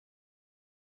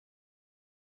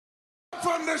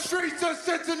from the streets of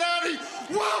Cincinnati,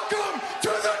 welcome to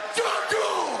the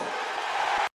jungle!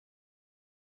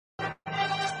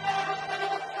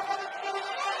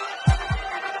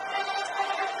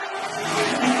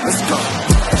 Let's go.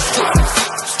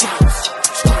 Stripes, stripes, stripes,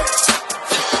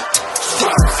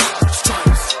 stripes, stripes,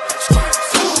 stripes,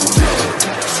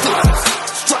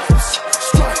 stripes, stripes,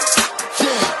 stripes,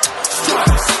 yeah,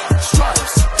 stripes,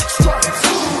 stripes, stripes,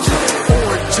 yeah.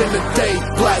 Orange in the day,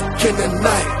 black in the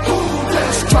night.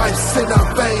 Stripes in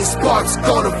our veins, sparks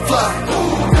gonna fly.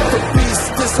 The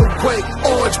beast is awake,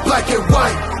 orange, black and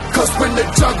white. Cause when the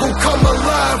jungle come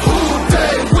alive, who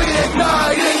day we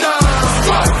ignite in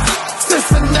stripes.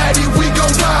 Cincinnati, we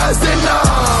gon' rise in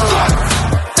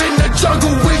in the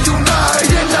jungle, we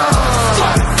unite in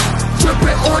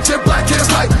dripping orange and black and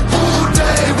white. All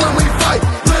day when we fight,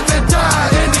 live and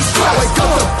die in these stripes. Wake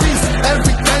up the beast,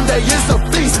 every day is a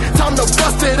feast. Time to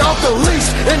bust it off the leash.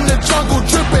 In the jungle,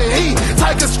 dripping heat.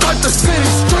 Tigers strike the city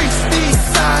streets.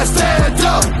 East side, stand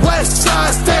up. West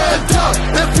side, stand up.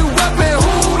 If you rapping,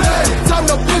 who that? Time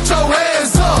to put your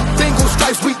hands up. Bingo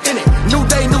stripes, we in it. New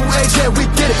day, new age, yeah, we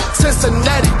get it.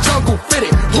 Cincinnati jungle fitted.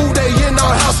 Who they in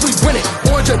our house, we win it.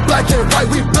 Orange and black and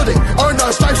white, we build it. Earn our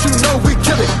stripes, you know we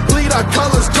kill it. Bleed our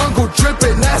colors, jungle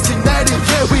dripping. Nasty, natty,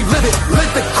 yeah, we lit it. Lit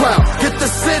the crowd, get the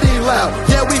city loud.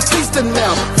 Yeah, we feasting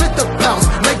now. Fit the pounds,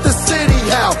 make the city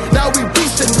howl. Now we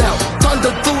beasting now. Thunder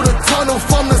through the tunnel,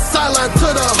 from the sideline to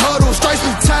the huddle. Stripes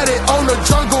we tatted on the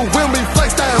jungle when we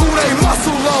flex that who they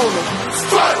muscle on them.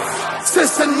 Stripes,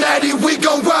 Cincinnati, we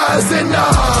gon' rise in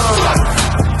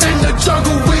in the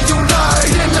jungle, we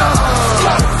unite in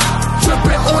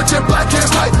dripping orange and black and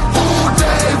white. All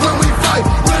day when we fight,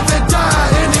 live and die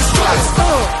in these stripes.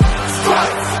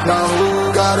 Stripes. Now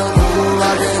who gotta move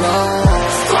like it on?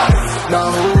 Stripes. Now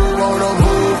who wanna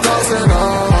move dancing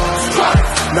on?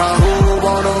 Stripes. Now who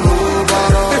wanna move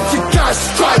on? If you got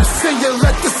stripes and you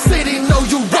let the city know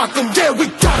you rock 'em, yeah we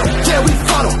got 'em, yeah we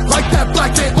fought 'em. Like that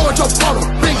black and orange upon 'em,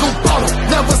 bingo bought 'em.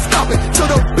 Never stopping till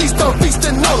the beast done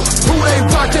feasting on 'em. Who they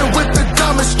rockin' with the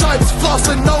diamond stripes,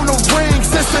 flossing on the ring.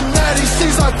 Cincinnati,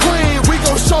 she's our queen, we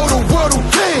gon' show the world who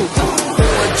king.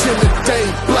 Orange in the day,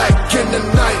 black in the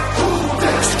night.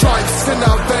 Stripes in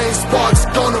our veins, sparks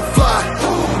gonna fly.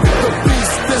 The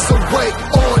beast is awake,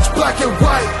 orange, black and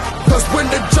white. Cause when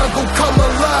the jungle come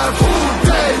alive, who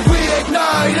day we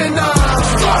ignite in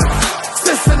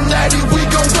Cincinnati, we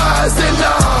gon' rise in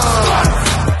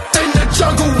the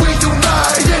jungle, we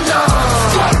unite in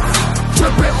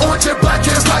dripping orange and black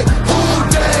and white. All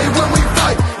day when we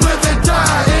fight, live and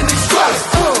die in these stripes.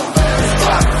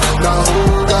 Now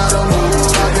who gotta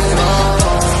move like it on?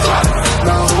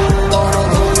 Now who wanna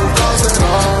move dancing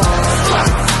on?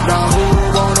 Now who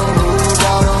wanna move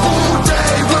on? All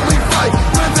day when we fight,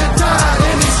 live and die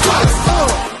in these stripes.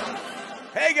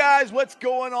 Hey guys, what's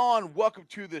going on? Welcome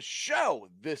to the show.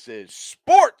 This is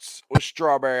Sports with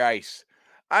Strawberry Ice.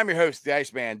 I'm your host, the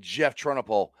Iceman, Jeff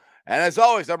Trunapole. And as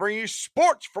always, I'm bringing you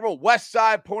sports from a West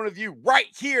Side point of view right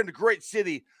here in the great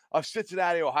city of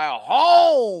Cincinnati, Ohio,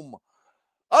 home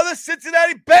of the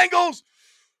Cincinnati Bengals.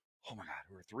 Oh my God,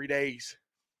 we're 3 days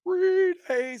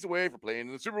away from playing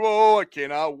in the Super Bowl. I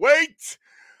cannot wait.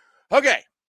 Okay,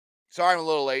 sorry I'm a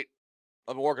little late.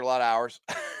 I've been working a lot of hours.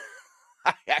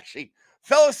 I actually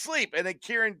fell asleep, and then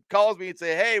Kieran calls me and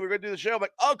say, "Hey, we're going to do the show." I'm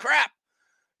like, "Oh, crap.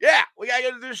 Yeah, we got to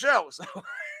go to do the show." So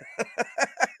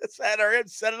set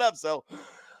it up. So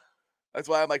that's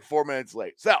why I'm like 4 minutes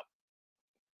late. So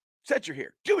since you're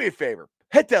here, do me a favor.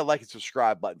 Hit that like and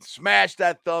subscribe button. Smash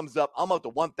that thumbs up. I'm up to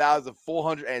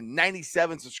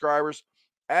 1,497 subscribers.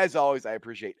 As always, I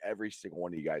appreciate every single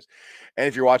one of you guys. And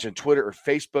if you're watching Twitter or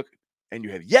Facebook and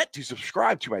you have yet to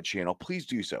subscribe to my channel, please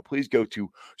do so. Please go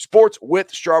to Sports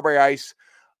with Strawberry Ice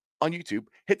on YouTube,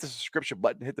 hit the subscription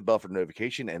button, hit the bell for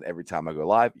notification, and every time I go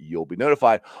live, you'll be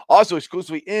notified. Also,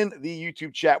 exclusively in the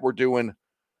YouTube chat, we're doing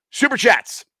super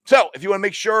chats. So if you want to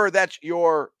make sure that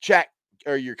your chat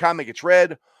or your comment gets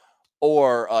read,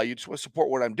 or you just want to support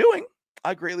what I'm doing,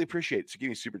 I greatly appreciate it. So give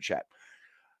me a super chat.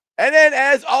 And then,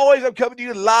 as always, I'm coming to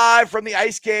you live from the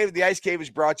Ice Cave. The Ice Cave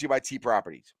is brought to you by T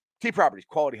Properties. T Properties,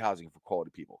 quality housing for quality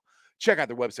people. Check out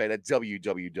their website at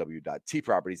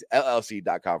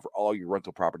www.tpropertiesllc.com for all your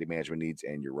rental property management needs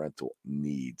and your rental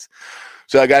needs.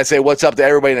 So I got to say what's up to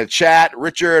everybody in the chat.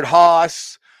 Richard,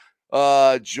 Haas,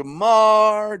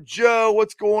 Jamar, Joe,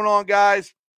 what's going on,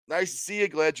 guys? Nice to see you.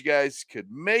 Glad you guys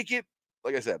could make it.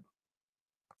 Like I said,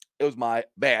 it was my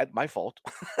fault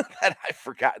that I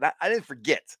forgot. I didn't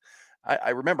forget. I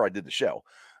remember I did the show.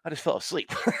 I just fell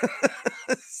asleep.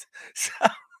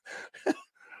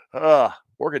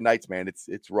 Working nights, man.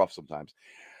 It's rough sometimes.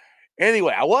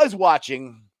 Anyway, I was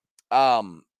watching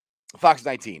Fox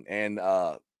 19, and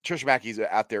Trisha Mackey's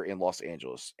out there in Los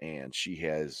Angeles, and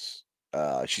she's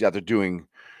out there doing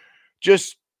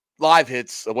just live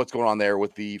hits of what's going on there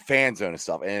with the fan zone and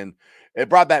stuff. And it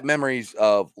brought back memories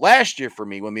of last year for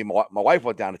me when me and my wife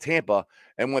went down to Tampa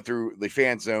and went through the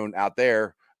fan zone out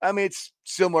there. I mean, it's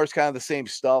similar. It's kind of the same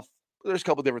stuff. There's a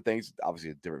couple different things,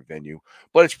 obviously a different venue,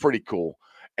 but it's pretty cool.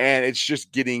 And it's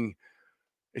just hitting.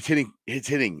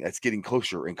 It's getting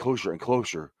closer and closer and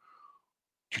closer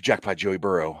to Jackpot Joey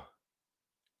Burrow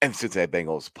and Cincinnati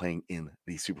Bengals playing in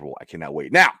the Super Bowl. I cannot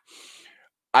wait. Now,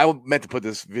 I meant to put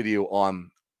this video on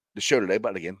the show today,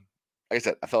 but again, like I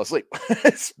said, I fell asleep.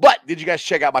 But did you guys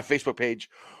check out my Facebook page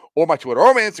or my Twitter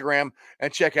or my Instagram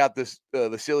and check out this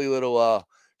the silly little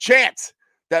chant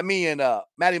that me and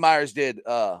Matty Myers did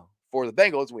for the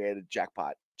Bengals? We added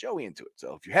Jackpot Joey into it.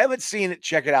 So if you haven't seen it,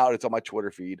 check it out. It's on my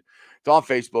Twitter feed. It's on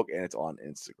Facebook and it's on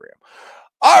Instagram.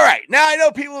 All right. Now I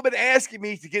know people have been asking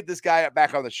me to get this guy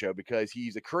back on the show because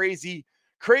he's a crazy,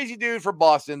 crazy dude from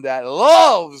Boston that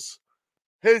loves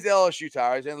his LSU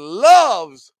Tigers and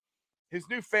loves his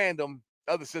new fandom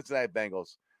of the Cincinnati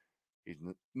Bengals. He's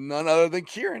none other than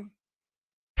Kieran.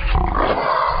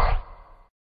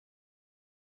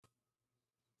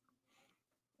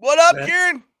 What up,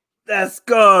 Kieran? Let's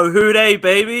go. Who they,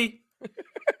 baby?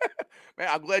 Man,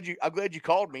 I'm glad you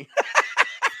called me.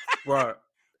 Bro,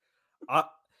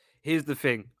 here's the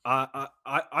thing. I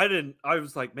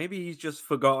was like, maybe he's just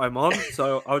forgot I'm on,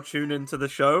 so I'll tune into the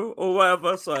show or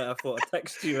whatever. So I thought I'd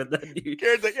text you and then you.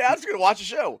 Kieran's like, yeah, I'm just gonna watch the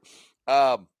show.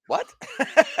 What?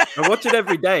 I watch it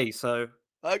every day, so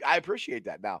I appreciate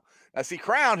that. Now, see,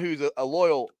 Crown, who's a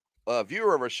loyal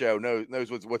viewer of our show, knows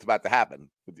what's about to happen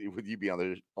with you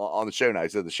being on the show now. He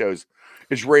said the show's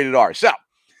is rated R. So,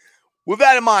 with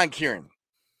that in mind, Kieran,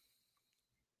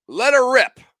 let her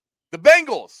rip. The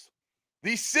Bengals,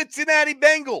 the Cincinnati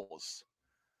Bengals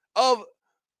of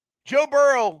Joe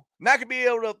Burrow not gonna be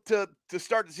able to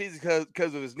start the season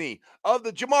because of his knee. Of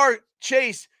the Jamar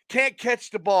Chase can't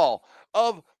catch the ball.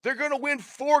 Of they're gonna win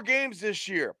 4 games this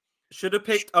year. Should have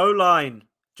picked O-line.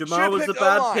 Jamar was a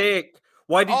bad O-line. pick.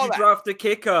 Why did you draft a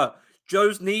kicker?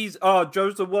 Joe's knees. Oh,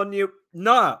 Joe's the 1 year.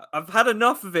 Nah, I've had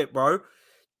enough of it, bro.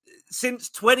 Since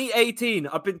 2018,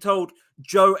 I've been told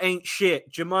Joe ain't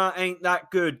shit. Jamar ain't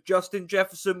that good. Justin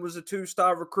Jefferson was a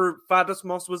 2-star recruit. Thaddeus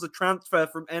Moss was a transfer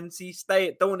from NC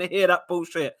State. Don't want to hear that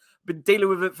bullshit. Been dealing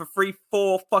with it for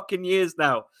 3-4 fucking years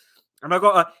now. And I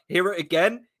got to hear it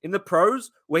again in the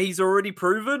pros where he's already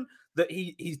proven that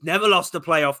he's never lost a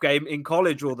playoff game in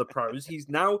college or the pros. He's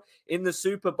now in the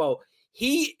Super Bowl.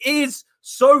 He is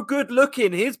so good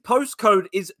looking. His postcode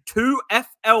is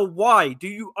 2FLY. Do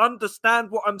you understand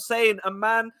what I'm saying? A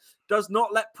man does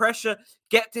not let pressure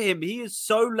get to him. He is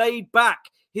so laid back.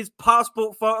 His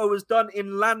passport photo was done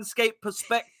in landscape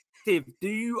perspective. Do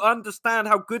you understand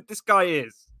how good this guy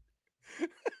is?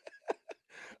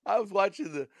 I was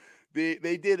watching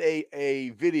they did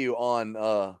a video on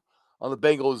the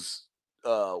Bengals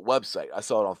website. I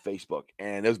saw it on Facebook,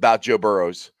 and it was about Joe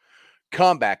Burrow's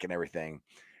comeback and everything,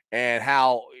 and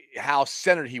how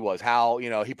centered he was. How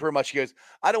he pretty much goes,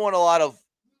 I don't want a lot of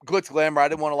glitz glamour. I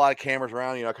didn't want a lot of cameras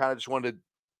around. I kind of just wanted to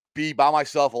be by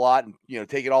myself a lot and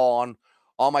take it all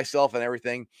on myself and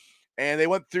everything. And they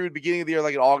went through the beginning of the year,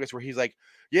 like in August, where he's like,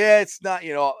 yeah, it's not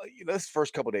this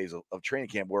first couple of days of training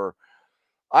camp where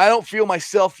I don't feel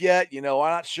myself yet. I'm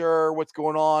not sure what's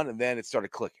going on. And then it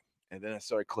started clicking. And then it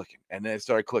started clicking. And then it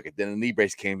started clicking. Then the knee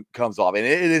brace comes off. And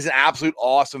it is an absolute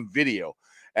awesome video.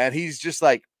 And he's just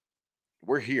like,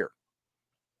 we're here.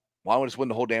 Why don't we just win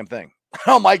the whole damn thing?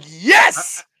 I'm like,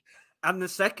 yes! And the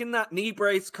second that knee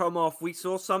brace come off, we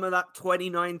saw some of that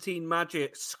 2019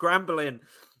 magic scrambling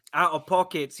out of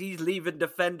pockets. He's leaving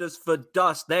defenders for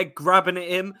dust. They're grabbing at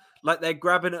him like they're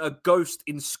grabbing at a ghost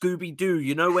in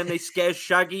Scooby-Doo. When they scare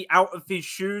Shaggy out of his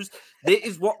shoes? This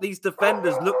is what these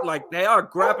defenders look like. They are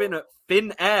grabbing at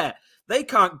thin air. They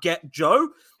can't get Joe.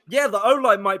 Yeah, the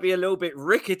O-line might be a little bit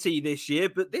rickety this year,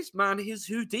 but this man is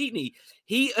Houdini.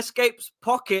 He escapes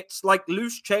pockets like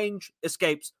loose change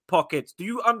escapes pockets. Do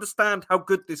you understand how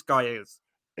good this guy is?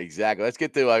 Exactly. Let's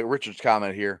get to Richard's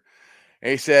comment here. And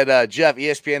he said, Jeff,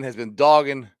 ESPN has been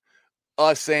dogging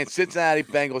us, saying Cincinnati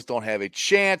Bengals don't have a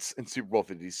chance in Super Bowl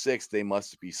 56. They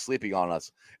must be sleeping on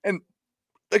us. And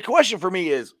the question for me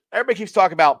is, everybody keeps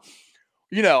talking about,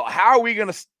 how are we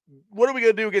going to, what are we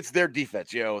going to do against their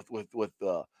defense? With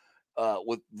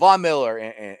Von Miller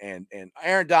and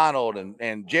Aaron Donald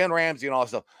and Jalen Ramsey and all that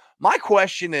stuff. My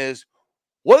question is,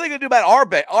 what are they going to do about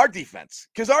our defense?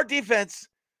 Because our defense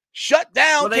shut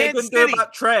down Kansas City. What are they going to do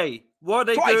about Trey? What are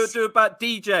they going to do about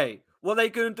DJ? What are they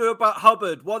going to do about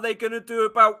Hubbard? What are they going to do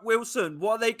about Wilson?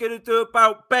 What are they going to do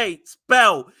about Bates,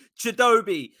 Bell,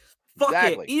 Chidobe? Fuck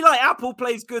Exactly. it. Eli Apple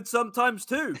plays good sometimes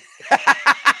too.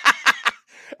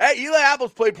 Hey, Eli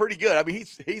Apple's played pretty good. I mean,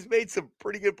 he's made some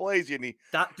pretty good plays, and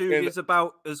That dude is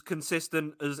about as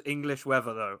consistent as English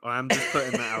weather, though. I am just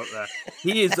putting that out there.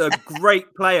 He is a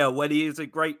great player when he is a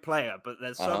great player, but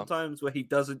there's sometimes where he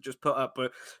doesn't just put up.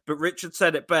 But Richard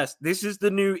said it best. This is the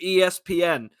new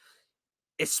ESPN,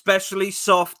 especially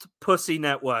soft pussy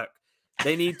network.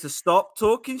 They need to stop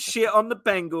talking shit on the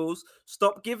Bengals,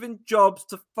 stop giving jobs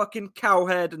to fucking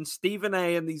Cowhead and Stephen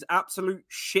A and these absolute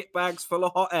shitbags full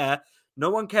of hot air. No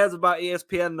one cares about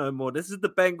ESPN no more. This is the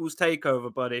Bengals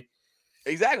takeover, buddy.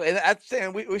 Exactly. And that's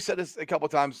saying we said this a couple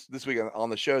of times this week on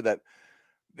the show that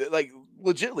like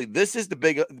legitimately, this is the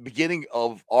beginning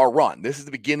of our run. This is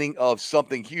the beginning of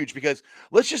something huge because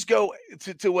let's just go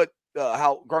to what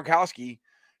how Gronkowski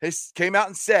came out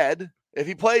and said if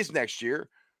he plays next year,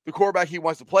 the quarterback he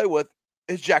wants to play with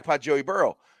is jackpot Joey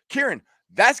Burrow. Kieran,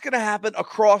 that's going to happen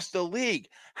across the league.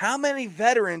 How many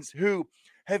veterans who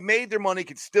have made their money,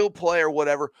 can still play or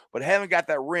whatever, but haven't got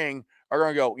that ring are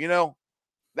going to go, you know,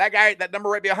 that guy, that number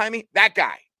right behind me, that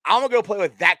guy. I'm going to go play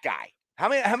with that guy. How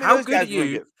many of those good guys are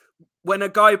you when a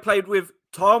guy played with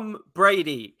Tom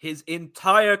Brady his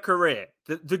entire career,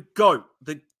 the GOAT,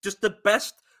 just the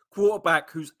best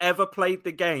quarterback who's ever played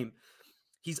the game.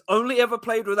 He's only ever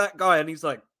played with that guy, and he's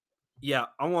like, yeah,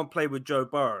 I want to play with Joe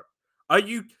Burrow.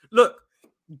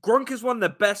 Gronk is one of the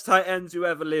best tight ends who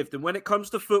ever lived. And when it comes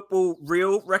to football,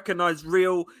 real, recognize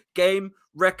real, game,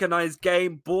 recognize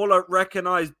game, baller,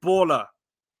 recognize baller.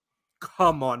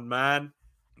 Come on, man.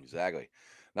 Exactly.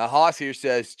 Now, Haas here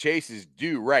says Chase is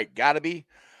due, right? Gotta be.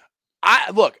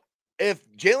 Look, if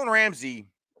Jalen Ramsey,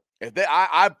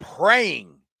 I'm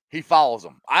praying he follows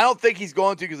him. I don't think he's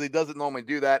going to because he doesn't normally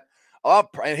do that.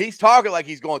 And he's talking like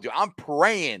he's going to. I'm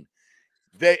praying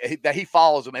that he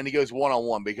follows him and he goes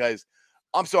one-on-one because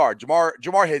I'm sorry,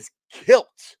 Jamar has killed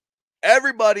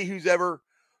everybody who's ever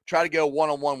tried to go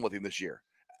one-on-one with him this year.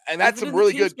 And that's some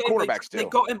really good quarterbacks, too. They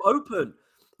got him open.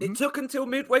 It took until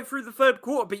midway through the third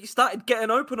quarter, but he started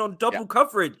getting open on double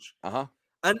coverage.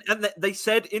 And they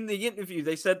said in the interview,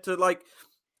 they said to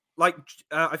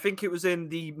I think it was in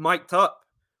the mic'd up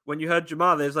when you heard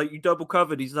Jamar, there's like, you double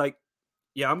covered. He's like,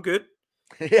 yeah, I'm good.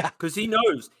 Yeah. Because he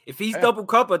knows if he's double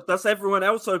covered, that's everyone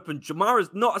else open. Jamar is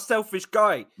not a selfish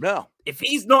guy. No. If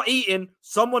he's not eating,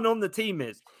 someone on the team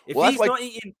is. If he's not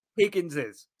eating, Higgins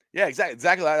is. Yeah,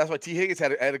 exactly. That's why T. Higgins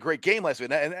had a great game last week.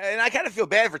 And I kind of feel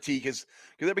bad for T because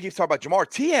everybody keeps talking about Jamar.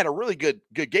 T had a really good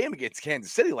game against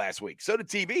Kansas City last week. So did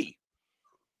TB.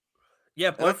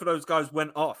 Yeah, both of those guys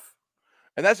went off.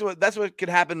 And that's what could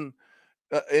happen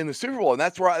in the Super Bowl. And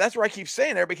that's where I keep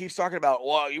saying, everybody keeps talking about,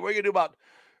 well, what are you going to do about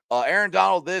Aaron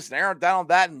Donald this and Aaron Donald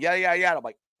that and yada, yada, yada. I'm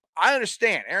like, I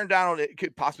understand. Aaron Donald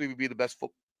could possibly be the best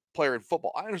player in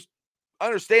football. I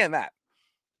understand that.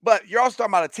 But you're also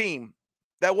talking about a team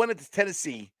that went into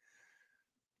Tennessee,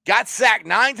 got sacked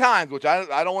 9 times, which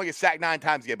I don't want to get sacked 9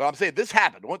 times again, but I'm saying this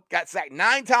happened. Got sacked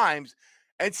 9 times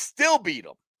and still beat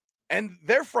them. And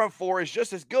their front four is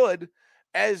just as good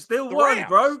as still the won, Rams.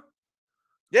 bro.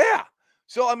 Yeah.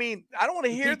 So, I mean, I don't want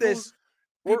to hear this.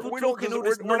 We're not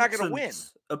going to win.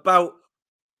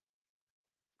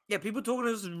 People talking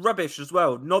this rubbish as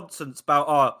well. Nonsense about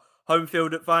our home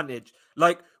field advantage.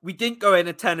 Like, we didn't go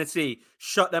into Tennessee,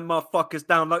 shut them motherfuckers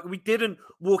down. Like, we didn't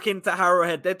walk into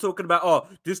Arrowhead. They're talking about,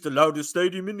 this is the loudest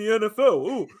stadium in the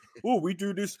NFL. Oh, we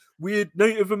do this weird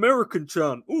Native American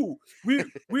chant. Oh, we're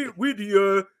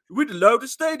the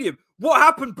loudest stadium. What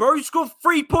happened, bro? You scored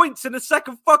 3 points in the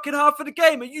second fucking half of the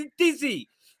game. Are you dizzy?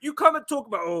 You come and talk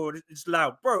about, it's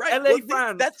loud. Bro, right. LA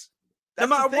fans, that's no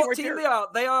matter what team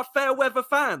they are fair weather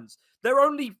fans. They're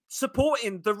only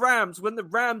supporting the Rams when the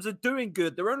Rams are doing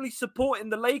good. They're only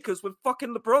supporting the Lakers when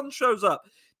fucking LeBron shows up.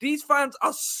 These fans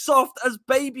are soft as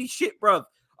baby shit, bruv.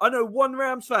 I know one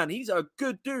Rams fan. He's a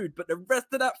good dude, but the rest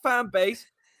of that fan base,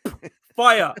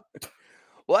 fire.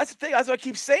 Well, that's the thing. That's what I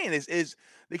keep saying is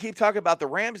they keep talking about the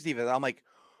Rams defense. I'm like,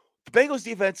 the Bengals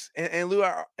defense and Lou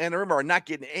and Rimmer are not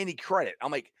getting any credit.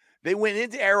 I'm like, they went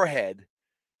into Arrowhead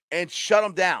and shut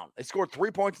them down. They scored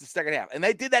 3 points in the second half, and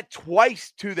they did that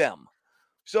twice to them.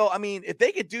 So, I mean, if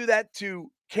they could do that to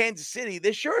Kansas City,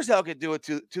 they sure as hell could do it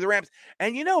to the Rams.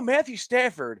 And, you know, Matthew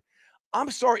Stafford,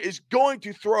 I'm sorry, is going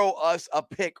to throw us a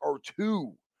pick or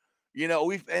 2. You know,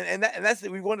 we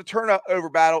won a turnover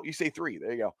battle. You say 3.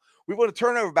 There you go. We won a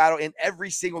turnover battle in every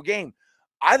single game.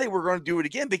 I think we're going to do it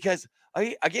again because,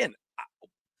 again,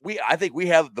 I think we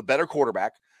have the better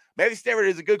quarterback. Matthew Stafford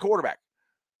is a good quarterback.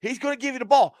 He's going to give you the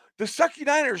ball. The Sucky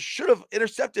Niners should have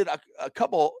intercepted a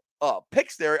couple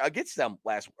picks there against them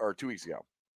last or 2 weeks ago.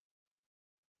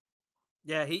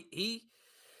 Yeah,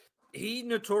 he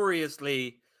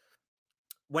notoriously,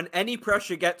 when any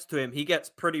pressure gets to him, he gets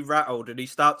pretty rattled and he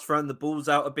starts throwing the balls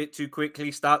out a bit too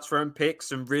quickly, starts throwing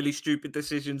picks and really stupid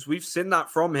decisions. We've seen that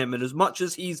from him. And as much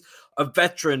as he's a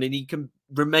veteran and he can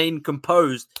remain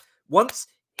composed, once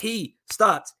he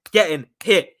starts getting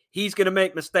hit, he's going to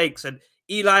make mistakes. And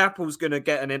Eli Apple's going to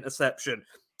get an interception.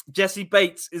 Jesse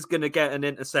Bates is going to get an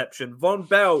interception. Von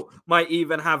Bell might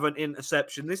even have an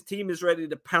interception. This team is ready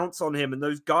to pounce on him. And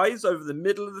those guys over the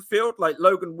middle of the field, like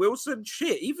Logan Wilson,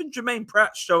 even Jermaine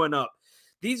Pratt showing up.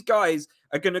 These guys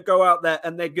are going to go out there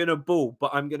and they're going to ball.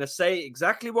 But I'm going to say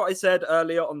exactly what I said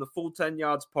earlier on the Full 10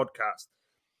 Yards podcast.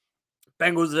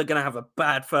 Bengals are going to have a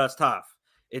bad first half.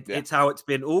 It's how it's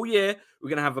been all year. We're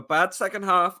going to have a bad second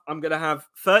half. I'm going to have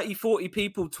 30, 40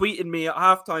 people tweeting me at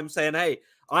halftime saying, hey,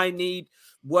 I need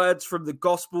words from the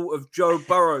gospel of Joe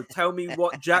Burrow. Tell me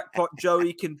what Jackpot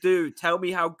Joey can do. Tell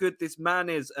me how good this man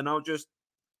is. And I'll just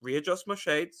readjust my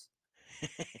shades.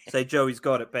 Say, Joey's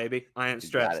got it, baby. I ain't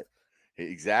stressed.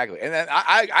 Exactly. And then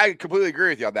I completely agree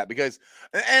with you on that because,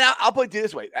 and I'll put it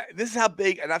this way. This is how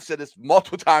big, and I've said this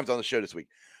multiple times on the show this week.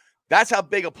 That's how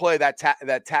big a play that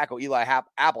tackle Eli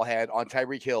Apple had on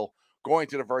Tyreek Hill going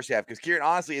to the first half. Because, Kieran,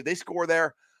 honestly, if they score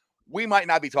there, we might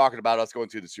not be talking about us going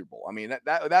to the Super Bowl. I mean,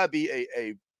 that would be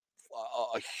a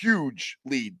huge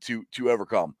lead to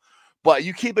overcome. But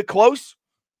you keep it close,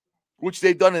 which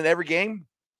they've done in every game,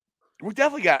 we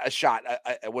definitely got a shot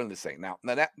at winning this thing. Now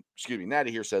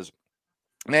Natty here says,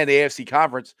 man, the AFC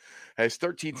Conference has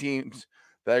 13 teams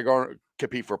that are going to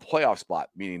compete for a playoff spot,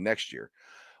 meaning next year.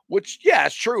 Which, yeah,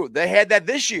 it's true. They had that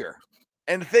this year.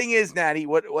 And the thing is, Natty,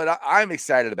 what I'm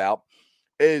excited about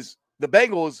is the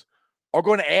Bengals are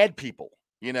going to add people.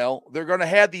 You know, they're going to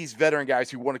have these veteran guys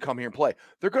who want to come here and play.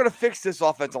 They're going to fix this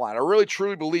offensive line. I really,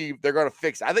 truly believe they're going to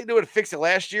fix it. I think they would have fixed it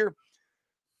last year,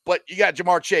 but you got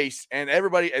Jamar Chase and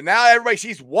now everybody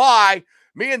sees why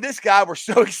me and this guy were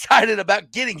so excited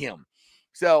about getting him.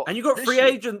 So, and you got free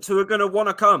agents who are going to want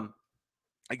to come.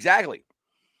 Exactly.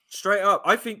 Straight up.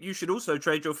 I think you should also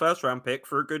trade your first round pick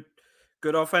for a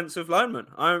good offensive lineman.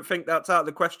 I don't think that's out of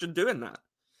the question doing that.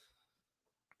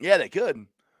 Yeah, they could.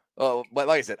 But like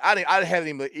I said, I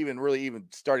haven't even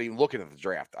started looking at the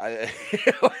draft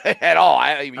at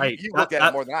all. You looked at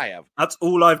it more than I have. That's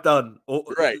all I've done.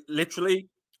 Right. Literally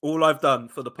all I've done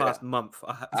for the past month.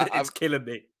 It's killing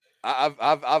me.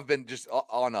 I've been just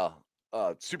on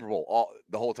a Super Bowl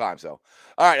the whole time. So,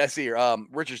 all right, let's see here.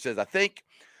 Richard says, I think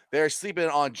they're sleeping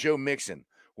on Joe Mixon,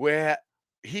 where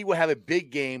he will have a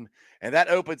big game, and that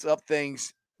opens up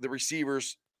the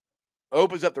receivers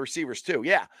too.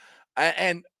 Yeah.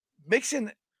 And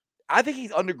Mixon, I think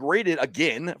he's underrated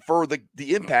again for the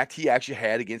impact he actually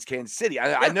had against Kansas City.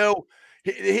 I know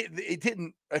he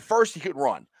didn't, at first he couldn't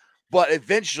run, but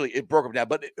eventually it broke him down.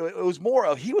 But it was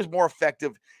he was more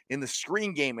effective in the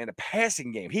screen game and the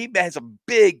passing game. He had some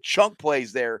big chunk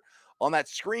plays there on that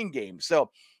screen game.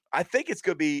 So I think it's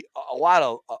going to be a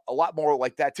lot more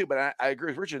like that too. But I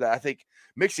agree with Richard that I think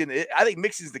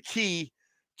Mixon's the key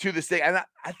to this thing. And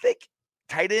I think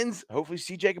tight ends, hopefully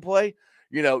CJ can play.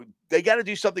 You know, they got to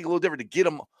do something a little different to get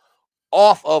them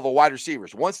off of a wide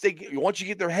receivers. Once you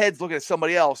get their heads looking at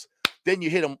somebody else, then you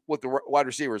hit them with the wide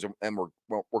receivers, and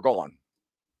we're gone.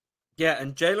 Yeah,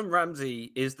 and Jalen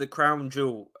Ramsey is the crown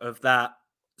jewel of that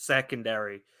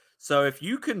secondary. So if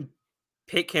you can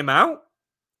pick him out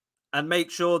and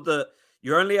make sure that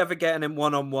you're only ever getting him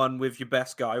one-on-one with your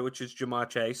best guy, which is Jamar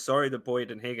Chase. Sorry, the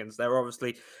Boyd and Higgins. They're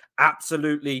obviously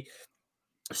absolutely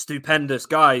stupendous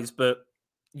guys, but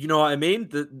you know what I mean?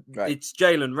 Right. It's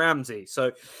Jalen Ramsey.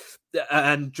 So,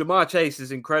 and Jamar Chase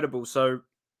is incredible. So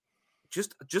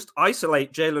just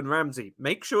isolate Jalen Ramsey.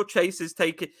 Make sure Chase is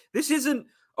taking... This isn't,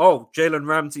 Jalen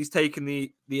Ramsey's taking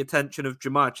the attention of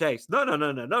Jamar Chase. No,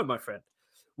 my friend.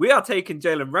 We are taking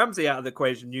Jalen Ramsey out of the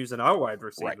equation using our wide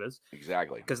receivers. Right.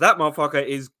 Exactly. Because that motherfucker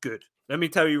is good. Let me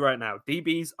tell you right now,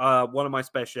 DBs are one of my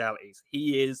specialities.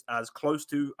 He is as close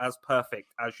to as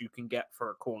perfect as you can get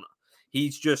for a corner.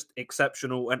 He's just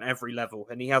exceptional at every level.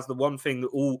 And he has the one thing that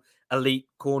all elite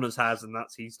corners has, and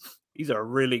that's he's a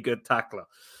really good tackler.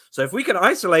 So if we can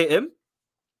isolate him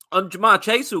on Jamar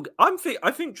Chase,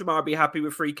 I think Jamar will be happy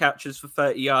with 3 catches for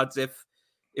 30 yards if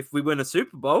we win a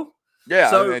Super Bowl.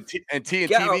 Yeah, so, and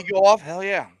TV go off. Hell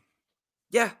yeah.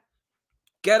 Yeah.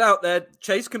 Get out there.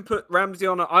 Chase can put Ramsey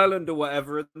on an island or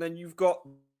whatever, and then you've got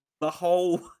the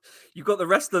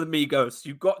rest of the Migos.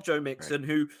 You've got Joe Mixon,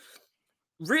 who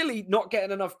really not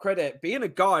getting enough credit, being a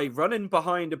guy running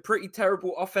behind a pretty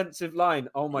terrible offensive line.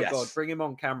 Oh my God, bring him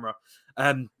on camera.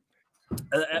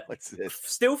 What's this?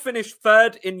 Still finished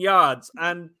third in yards,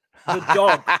 and the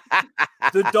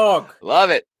dog, Love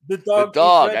it. the dog,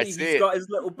 dog, I is ready. see He's it. got his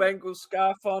little Bengal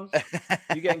scarf on.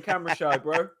 You getting camera shy,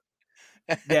 bro?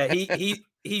 Yeah,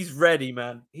 he's ready,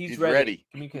 man. He's ready.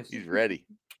 Give me a kiss. He's ready.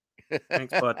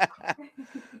 Thanks, bud.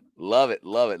 Love it.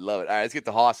 All right, let's get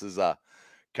to Haas's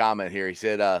comment here. He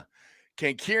said,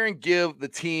 can Kieran give the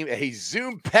team a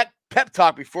Zoom pep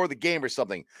talk before the game or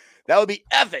something? That would be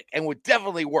epic and would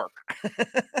definitely work.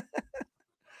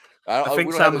 I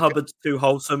think Sam Hubbard's too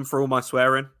wholesome for all my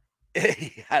swearing.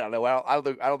 I don't know. I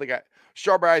don't think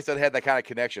Strawberry Ice doesn't have that kind of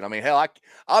connection. I mean, hell,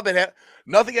 I've been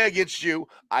nothing against you.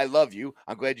 I love you.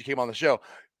 I'm glad you came on the show.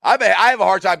 I have a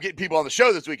hard time getting people on the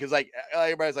show this week because like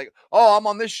everybody's like, oh, I'm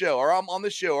on this show or I'm on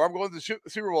this show or I'm going to the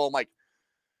Super Bowl. I'm like,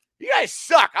 you guys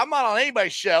suck. I'm not on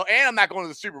anybody's show and I'm not going to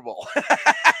the Super Bowl.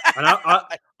 And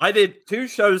I did 2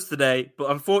 shows today, but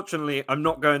unfortunately, I'm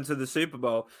not going to the Super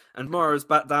Bowl. And tomorrow's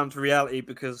back down to reality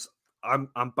because I'm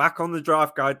back on the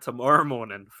draft guide tomorrow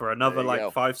morning for another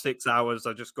 5-6 hours.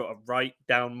 I just got to write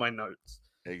down my notes.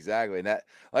 Exactly. And that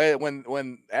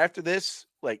when after this,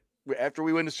 like after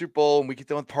we win the Super Bowl and we get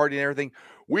done with the party and everything,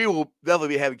 we will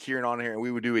definitely be having Kieran on here and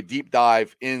we will do a deep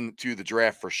dive into the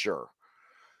draft for sure.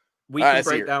 We can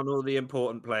break down all the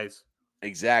important plays.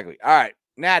 Exactly. All right.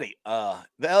 Natty, the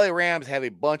LA Rams have a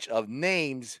bunch of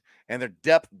names and their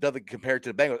depth doesn't compare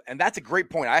to the Bengals. And that's a great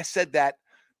point. I said that.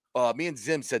 Me and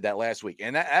Zim said that last week.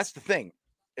 And that's the thing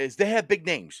is they have big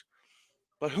names,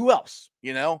 but who else?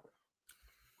 You know,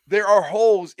 there are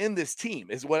holes in this team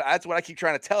that's what I keep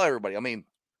trying to tell everybody. I mean,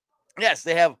 yes,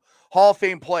 they have Hall of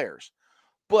Fame players,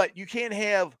 but you can't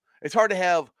have, it's hard to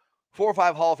have 4 or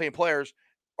 5 Hall of Fame players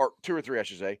or 2 or 3, I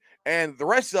should say. And the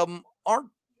rest of them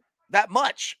aren't that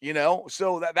much, you know?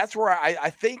 So that's where I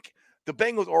think the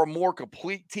Bengals are a more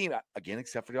complete team again,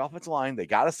 except for the offensive line. They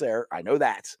got us there. I know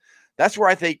that. That's where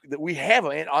I think that we have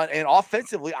them. And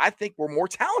offensively, I think we're more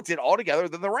talented altogether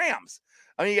than the Rams.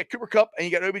 I mean, you got Cooper Kupp and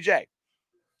you got OBJ.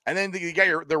 And then you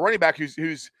got the running back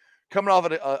who's coming off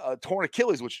a torn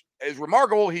Achilles, which is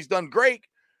remarkable. He's done great.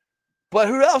 But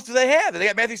who else do they have? They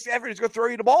got Matthew Stafford who's going to throw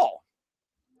you the ball.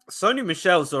 Sony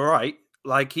Michel's all right.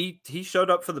 Like, he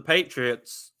showed up for the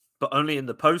Patriots, but only in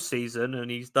the postseason, and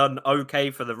he's done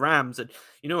okay for the Rams. And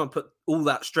you know, I put all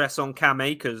that stress on Cam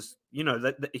Akers. You know,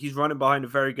 that he's running behind a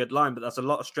very good line, but that's a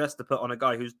lot of stress to put on a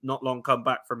guy who's not long come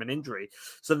back from an injury.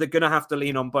 So they're going to have to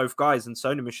lean on both guys, and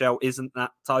Sony Michel isn't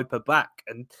that type of back.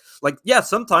 And like, yeah,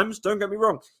 sometimes, don't get me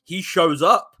wrong, he shows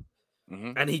up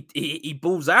and he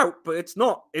balls out, but it's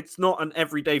not an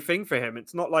everyday thing for him.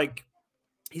 It's not like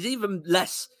he's even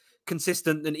less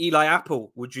consistent than Eli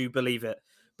Apple, would you believe it?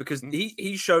 Because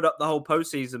he showed up the whole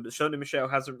postseason, but Sony Michel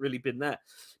hasn't really been there.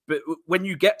 But when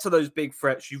you get to those big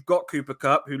threats, you've got Cooper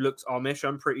Kupp, who looks Amish.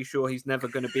 I'm pretty sure he's never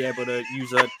going to be able to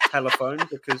use a telephone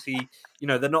because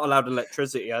they're not allowed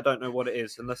electricity. I don't know what it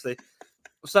is unless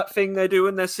what's that thing they do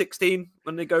when they're 16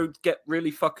 when they go get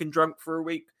really fucking drunk for a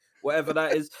week? Whatever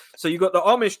that is. So you got the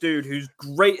Amish dude who's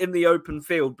great in the open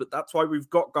field, but that's why we've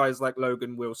got guys like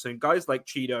Logan Wilson, guys like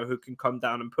Cheeto who can come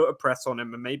down and put a press on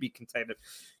him and maybe contain him.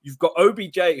 You've got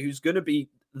OBJ who's going to be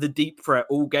the deep threat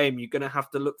all game. You're going to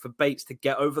have to look for baits to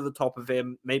get over the top of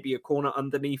him, maybe a corner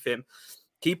underneath him.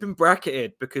 Keep him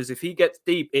bracketed because if he gets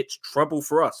deep, it's trouble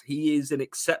for us. He is an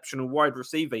exceptional wide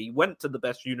receiver. He went to the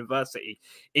best university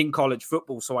in college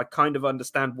football, so I kind of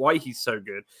understand why he's so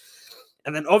good.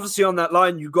 And then obviously on that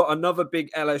line, you got another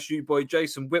big LSU boy,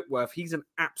 Jason Whitworth. He's an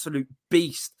absolute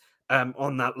beast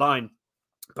on that line.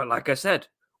 But like I said,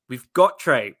 we've got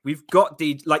Trey. We've got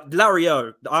like Larry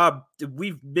O.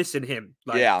 We've missing him,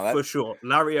 for sure.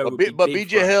 Larry O. But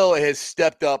BJ Hill has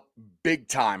stepped up big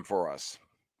time for us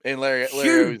in Larry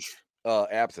O's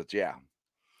absence. Yeah.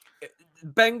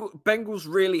 Bengals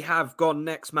really have gone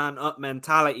next man up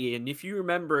mentality. And if you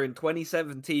remember in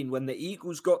 2017, when the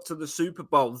Eagles got to the Super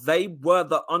Bowl, they were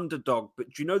the underdog.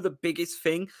 But do you know the biggest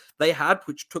thing they had,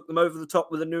 which took them over the top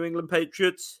with the New England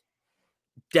Patriots?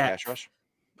 Depth. Rush.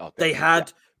 They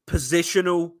had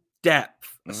positional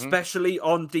depth, especially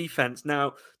on defense.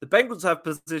 Now, the Bengals have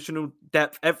positional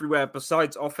depth everywhere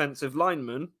besides offensive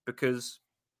linemen because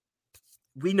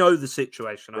we know the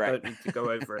situation. I don't need to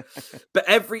go over it. But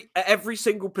every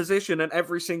single position and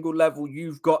every single level,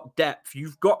 you've got depth.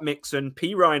 You've got Mixon.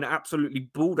 P. Ryan absolutely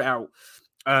balled out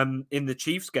in the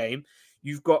Chiefs game.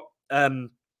 You've got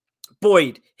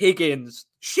Boyd, Higgins.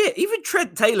 Shit, even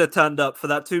Trent Taylor turned up for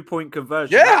that 2-point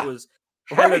conversion. Yeah, that was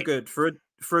hella good for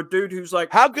a dude who's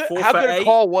like how good a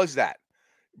call was that?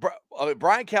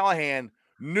 Brian Callahan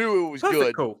knew it was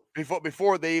good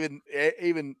before they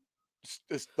even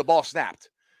the ball snapped.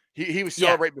 He was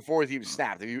celebrating before he even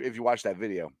snapped. If you watch that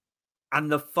video,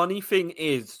 And the funny thing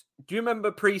is, do you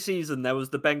remember preseason there was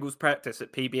the Bengals practice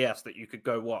at PBS that you could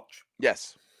go watch?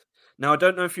 Yes. Now, I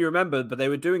don't know if you remember, but they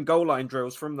were doing goal line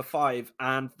drills from the 5,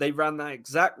 and they ran that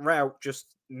exact route,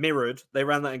 just mirrored. They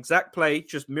ran that exact play,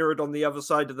 just mirrored on the other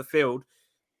side of the field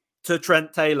to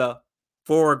Trent Taylor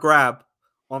for a grab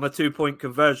on a 2-point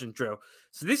conversion drill.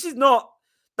 So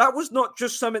that was not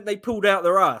just something they pulled out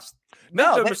their ass.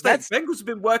 No, mistake. Bengals have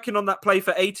been working on that play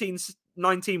for 18,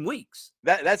 19 weeks.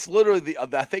 That's literally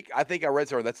I think I read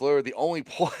somewhere that's literally the only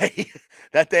play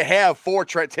that they have for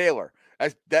Trent Taylor.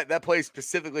 That plays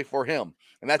specifically for him,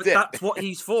 and that's it. That's what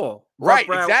he's for. Right,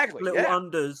 routes, exactly. Little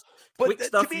unders, quick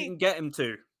stuff you can get him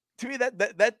to. To me,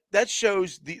 that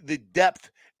shows the depth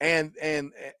and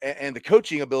the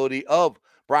coaching ability of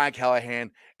Brian Callahan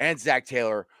and Zach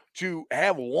Taylor to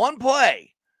have one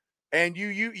play, and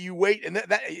you wait, and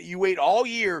you wait all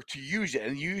year to use it,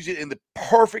 and use it in the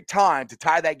perfect time to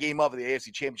tie that game up in the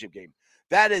AFC Championship game.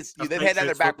 They've had that in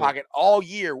their back pocket all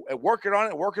year, working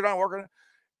on it.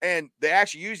 And they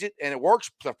actually use it, and it works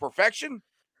to perfection.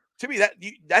 To me,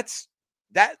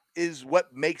 that is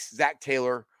what makes Zach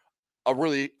Taylor a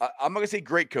really, I'm not going to say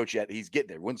great coach yet. He's getting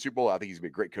there. Win Super Bowl, I think he's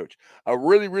going to be a great coach. A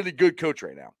really, really good coach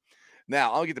right now.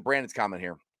 Now, I'll get to Brandon's comment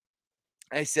here.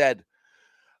 I said,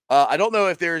 I don't know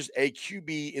if there's a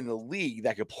QB in the league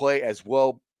that could play as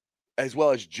well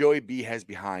as Joey B has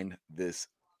behind this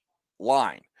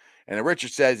line. And then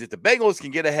Richard says, if the Bengals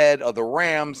can get ahead of the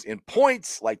Rams in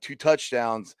points, like 2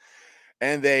 touchdowns,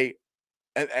 and their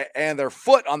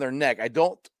foot on their neck, I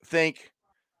don't think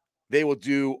they will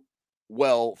do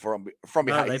well from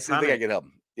behind. No, I think I get help.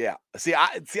 Yeah.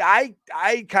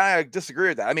 I kind of disagree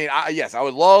with that. I mean, yes, I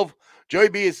would love Joe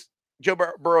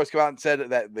Burrow has come out and said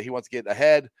that he wants to get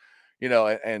ahead,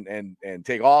 and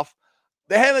take off.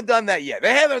 They haven't done that yet.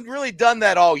 They haven't really done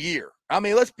that all year. I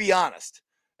mean, let's be honest.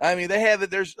 I mean, they have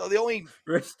it. There's the only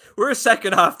we're a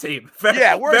second half team. We're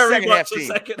very a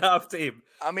second half team.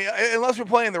 I mean, unless we're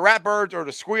playing the Ratbirds or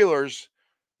the Squealers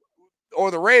or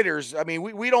the Raiders, I mean,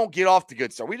 we don't get off the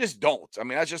good start. We just don't. I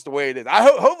mean, that's just the way it is.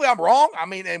 Hopefully I'm wrong. I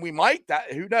mean, and we might.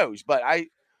 Who knows? But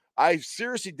I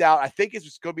seriously doubt. I think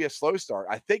it's going to be a slow start.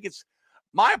 I think it's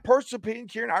my personal opinion,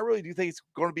 Kieran. I really do think it's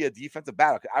going to be a defensive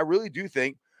battle. I really do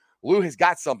think Lou has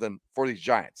got something for these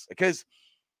Giants because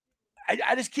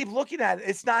I just keep looking at it.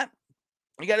 It's not,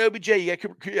 you got OBJ, you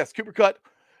got Cooper Kupp.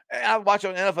 And I watch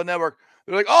on NFL Network.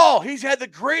 They're like, oh, he's had the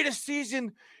greatest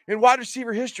season in wide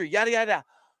receiver history, yada, yada.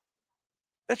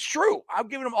 That's true. I'm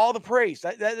giving him all the praise.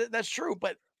 That's true.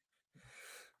 But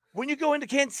when you go into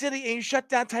Kansas City and you shut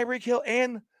down Tyreek Hill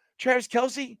and Travis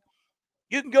Kelce,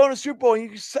 you can go in a Super Bowl and you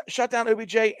can shut down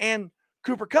OBJ and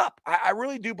Cooper Kupp. I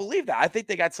really do believe that. I think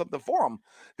they got something for them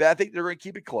that I think they're going to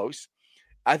keep it close.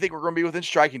 I think we're going to be within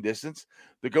striking distance.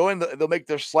 They'll go in, they'll make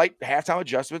their slight halftime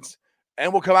adjustments,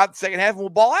 and we'll come out the second half and we'll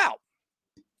ball out.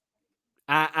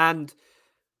 And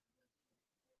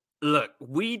look,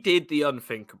 we did the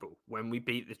unthinkable when we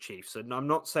beat the Chiefs. And I'm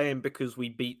not saying because we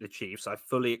beat the Chiefs, I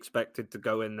fully expected to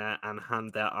go in there and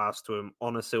hand their ass to them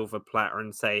on a silver platter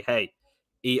and say, hey,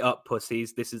 eat up,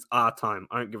 pussies. This is our time.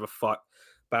 I don't give a fuck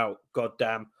about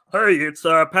goddamn. Hey, it's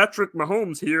Patrick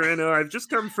Mahomes here, and I've just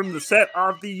come from the set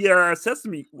of the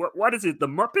Sesame. What is it? The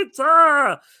Muppets?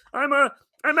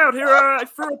 I'm out here. I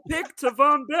threw a pick to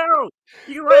Von Bell.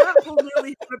 Eli Apple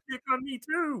nearly had a pick on me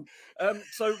too.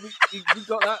 So we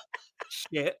got that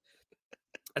shit,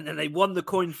 and then they won the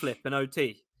coin flip in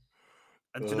OT.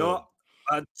 And you know what?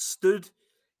 I stood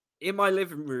in my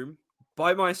living room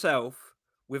by myself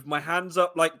with my hands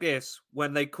up like this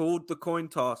when they called the coin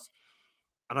toss.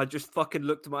 And I just fucking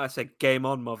looked at I said, game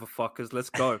on, motherfuckers. Let's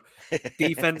go.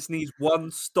 Defense needs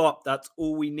one stop. That's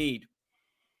all we need.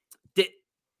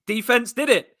 Defense did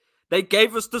it. They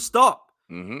gave us the stop.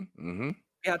 We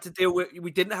had to deal with.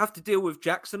 We didn't have to deal with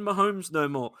Jackson Mahomes no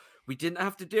more. We didn't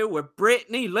have to deal with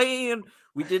Brittany Lane.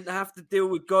 We didn't have to deal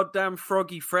with goddamn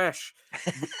Froggy Fresh.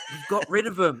 We got rid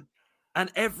of them. And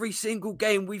every single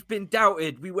game we've been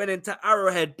doubted. We went into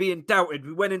Arrowhead being doubted.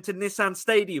 We went into Nissan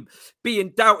Stadium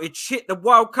being doubted. Shit, the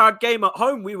wild card game at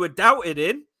home we were doubted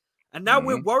in. And now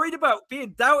we're worried about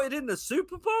being doubted in the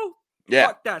Super Bowl? Yeah.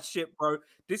 Fuck that shit, bro.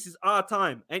 This is our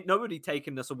time. Ain't nobody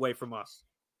taking this away from us.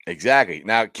 Exactly.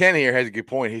 Now, Ken here has a good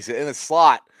point. He said in the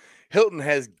slot, Hilton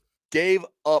has gave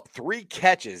up 3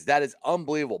 catches. That is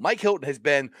unbelievable. Mike Hilton has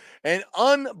been an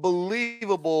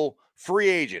unbelievable free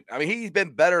agent. I mean, he's been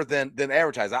better than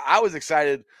advertised. I was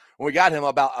excited when we got him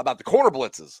about the corner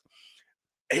blitzes.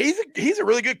 He's a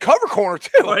really good cover corner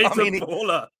too. Oh, he's a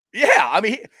baller. Yeah, I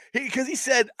mean, because he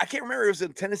said, I can't remember, it was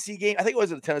in a Tennessee game. I think it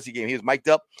was in a Tennessee game. He was mic'd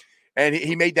up, and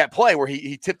he made that play where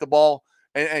he tipped the ball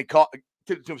and tipped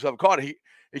it to himself and caught it.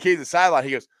 he came to the sideline.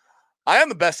 He goes, I am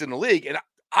the best in the league. And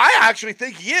I actually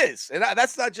think he is. And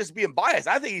that's not just being biased.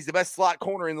 I think he's the best slot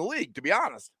corner in the league, to be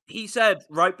honest. He said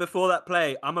right before that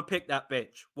play, I'm going to pick that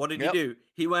bitch. What did he do?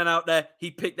 He went out there. He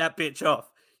picked that bitch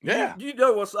off. Yeah. You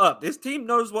know what's up. This team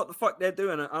knows what the fuck they're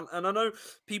doing. And I know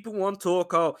people want to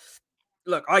talk. Oh,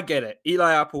 look, I get it.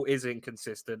 Eli Apple is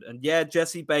inconsistent. And yeah,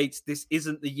 Jesse Bates, this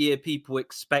isn't the year people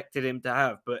expected him to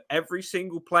have. But every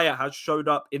single player has showed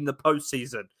up in the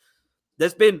postseason.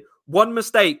 There's been one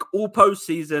mistake all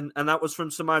postseason, and that was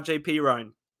from Samaje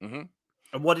Perine. Mm-hmm.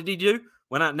 And what did he do?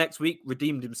 Went out next week,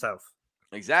 redeemed himself.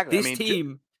 Exactly. This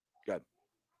team,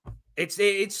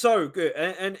 it's so good.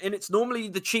 And it's normally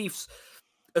the Chiefs,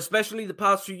 especially the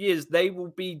past few years, they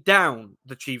will be down,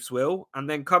 the Chiefs will, and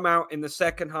then come out in the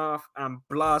second half and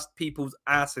blast people's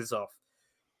asses off.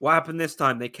 What happened this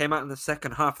time? They came out in the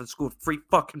second half and scored 3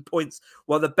 fucking points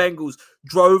while the Bengals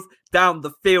drove down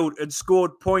the field and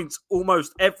scored points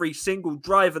almost every single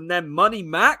drive. And then Money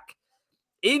Mac,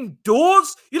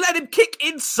 indoors? You let him kick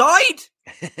inside?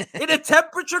 In a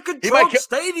temperature-controlled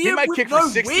stadium with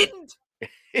no wind?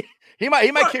 He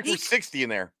might kick for 60 in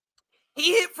there.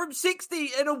 He hit from 60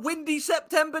 in a windy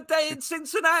September day in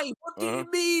Cincinnati. What do you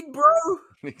mean, bro?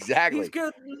 Exactly. He's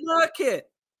going to knock it.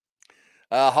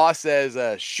 Haas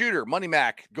says, shooter, Money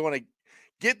Mac, going to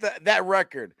get that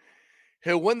record.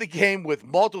 He'll win the game with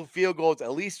multiple field goals,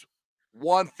 at least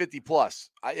 150 plus.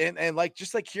 And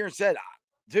just like Kieran said,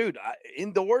 dude,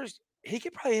 indoors, he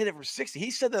could probably hit it from 60.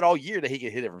 He said that all year that he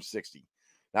could hit it from 60.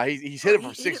 Now he's hit it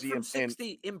from 60. Hit it from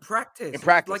 60 in practice. In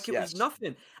practice, like it was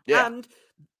nothing. Yeah. And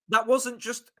that wasn't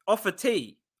just off a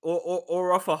tee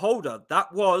or off a holder.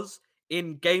 That was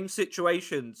in game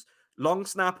situations. Long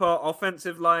snapper,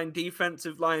 offensive line,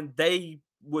 defensive line, they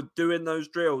were doing those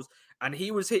drills. And he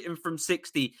was hitting from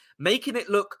 60, making it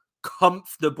look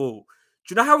comfortable.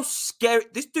 Do you know how scary?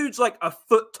 This dude's like a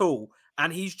foot tall,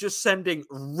 and he's just sending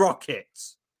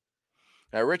rockets.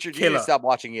 Now, Richard, you need to stop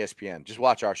watching ESPN. Just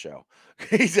watch our show.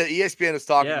 He said ESPN is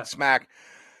talking smack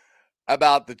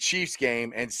about the Chiefs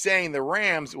game and saying the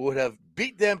Rams would have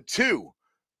beat them too.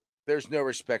 There's no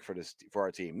respect for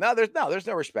our team. There's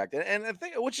no respect, and the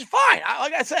thing, which is fine.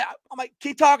 Like I said, I'm like,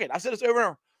 keep talking. I said this over and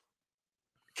over.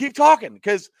 Keep talking,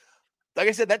 because, like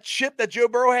I said, that chip that Joe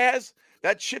Burrow has,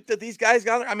 that chip that these guys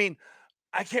got. I mean,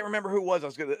 I can't remember who it was.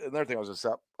 Another thing I was going to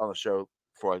set up on the show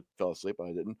before I fell asleep, but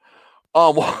I didn't.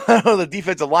 The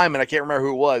defensive lineman, I can't remember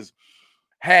who it was,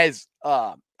 has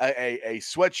a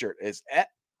sweatshirt. It's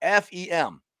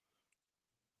FEM.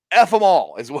 F them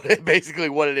all is basically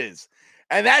what it is.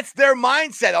 And that's their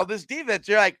mindset on this defense.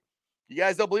 You're like, you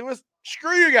guys don't believe us?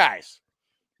 Screw you guys.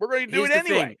 We're going to do it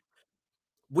anyway. Thing.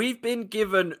 We've been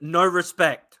given no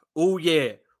respect all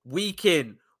year, week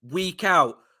in, week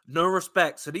out. No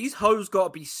respect. So these hoes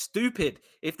got to be stupid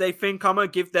if they think I'm going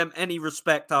to give them any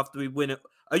respect after we win it.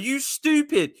 Are you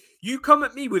stupid? You come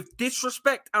at me with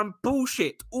disrespect and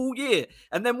bullshit all year,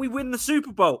 and then we win the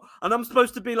Super Bowl, and I'm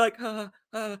supposed to be like,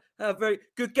 very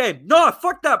good game. No,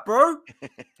 fuck that, bro.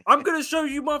 I'm going to show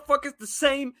you motherfuckers the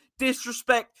same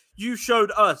disrespect you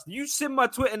showed us. You send my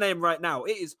Twitter name right now.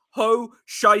 It is Ho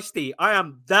Shiesty. I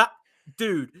am that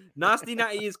dude. Nasty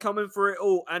Natty is coming for it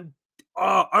all, and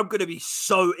I'm going to be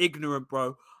so ignorant,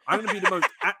 bro. I'm going to be the most...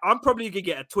 I'm probably going to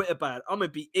get a Twitter ban. I'm going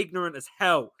to be ignorant as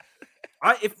hell.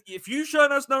 If you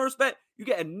showing us no respect, you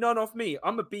getting none off me.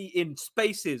 I'm going to be in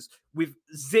spaces with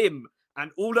Zim and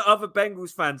all the other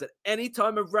Bengals fans. At any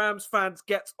time a Rams fans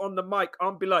gets on the mic,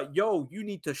 I'm be like, yo, you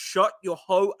need to shut your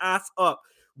whole ass up.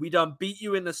 We done beat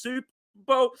you in the Super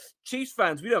Bowl. Chiefs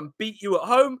fans, we done beat you at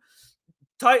home.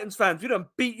 Titans fans, we done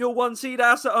beat your 1-seed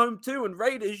ass at home too. And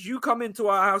Raiders, you come into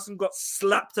our house and got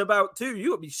slapped about too.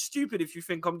 You would be stupid if you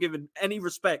think I'm giving any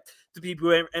respect to people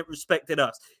who ain't respected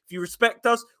us. If you respect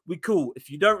us, we cool.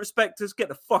 If you don't respect us, get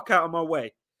the fuck out of my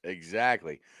way.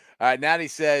 Exactly. All right, Natty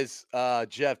says,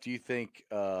 Jeff, do you think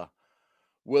Willie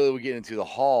will get into the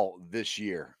Hall this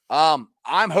year? I'm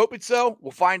hoping so.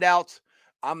 We'll find out.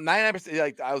 I'm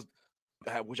 99%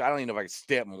 which I don't even know if I can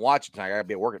stay up and watch it tonight. I gotta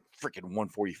be at work at freaking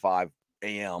 1:45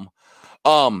 a.m.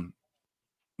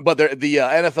 But the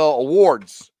NFL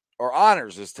awards or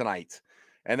honors is tonight,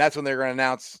 and that's when they're going to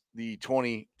announce the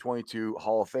 2022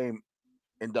 Hall of Fame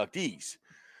inductees.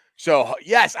 So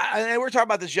yes, and we were talking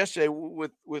about this yesterday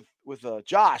with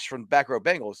Josh from Back Row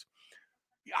Bengals.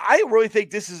 I really think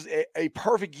this is a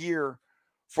perfect year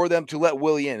for them to let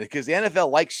Willie in, because the NFL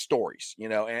likes stories,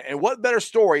 and what better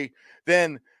story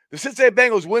than the Cincinnati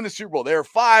Bengals win the Super Bowl? They're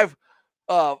 5-22-1,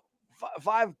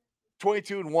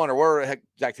 or whatever the heck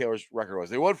Zach Taylor's record was.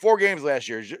 They won 4 games last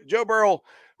year. Joe Burrow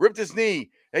ripped his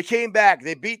knee. They came back.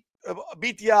 They beat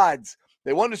the odds.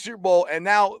 They won the Super Bowl, and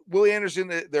now Willie Anderson,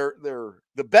 they're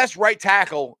the best right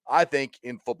tackle, I think,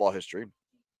 in football history,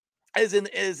 is in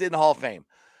the Hall of Fame.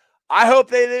 I hope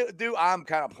they do. I'm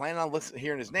kind of planning on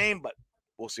hearing his name, but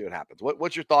we'll see what happens.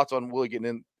 What's your thoughts on Willie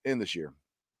getting in this year?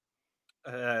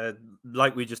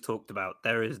 Like we just talked about,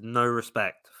 there is no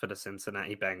respect for the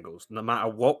Cincinnati Bengals. No matter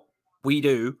what we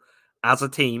do as a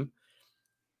team,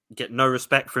 get no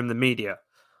respect from the media.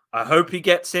 I hope he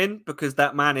gets in because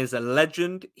that man is a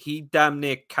legend. He damn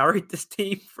near carried this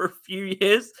team for a few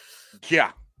years.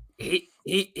 Yeah. He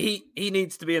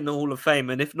needs to be in the Hall of Fame.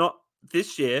 And if not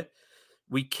this year,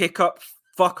 we kick up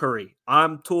fuckery.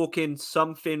 I'm talking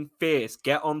something fierce.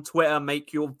 Get on Twitter,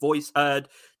 make your voice heard.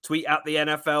 Tweet at the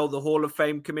NFL, the Hall of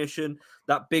Fame Commission,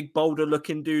 that big boulder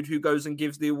looking dude who goes and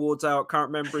gives the awards out. Can't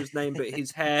remember his name, but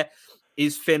his hair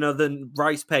is thinner than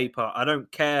rice paper. I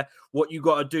don't care what you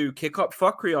got to do. Kick up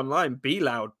fuckery online. Be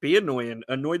loud. Be annoying.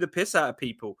 Annoy the piss out of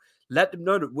people. Let them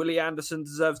know that Willie Anderson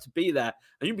deserves to be there.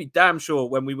 And you'd be damn sure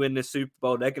when we win this Super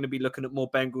Bowl, they're going to be looking at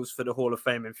more Bengals for the Hall of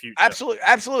Fame in future. Absolutely.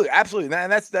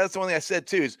 And that's the only thing I said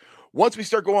too, is once we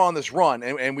start going on this run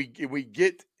and we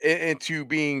get into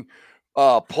being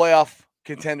playoff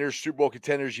contenders, Super Bowl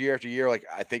contenders year after year, like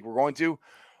I think we're going to,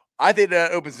 I think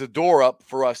that opens the door up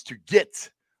for us to get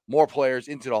more players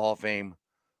into the Hall of Fame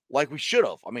like we should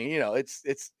have. I mean, it's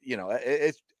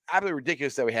absolutely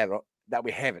ridiculous that we haven't. I'm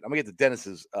gonna get to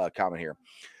Dennis's comment here.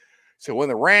 So when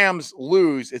the Rams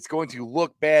lose, it's going to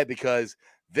look bad because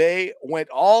they went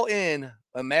all in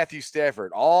on Matthew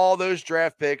Stafford, all those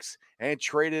draft picks, and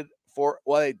traded for.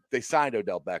 Well, they signed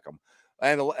Odell Beckham,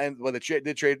 and they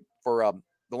did trade for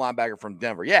the linebacker from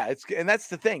Denver. Yeah, and that's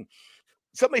the thing.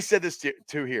 Somebody said this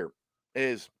too here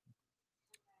is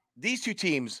these two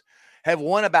teams have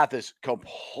won about this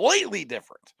completely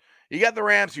different. You got the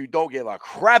Rams who don't give a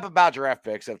crap about draft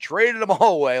picks, have traded them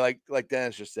all away, like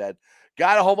Dennis just said,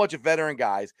 got a whole bunch of veteran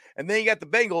guys. And then you got the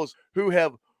Bengals who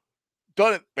have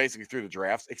done it basically through the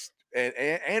drafts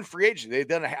and free agency. They've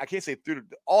done it, I can't say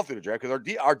all through the draft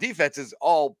because our defense is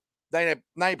all 90%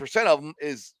 of them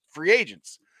is free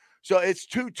agents. So it's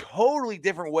two totally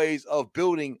different ways of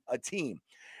building a team.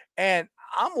 And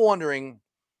I'm wondering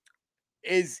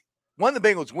is when the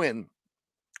Bengals win,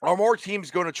 are more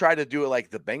teams going to try to do it like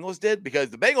the Bengals did?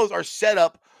 Because the Bengals are set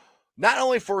up not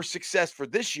only for success for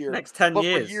this year, next 10 but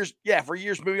years. for years. Yeah, for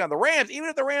years moving on. The Rams, even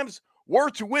if the Rams were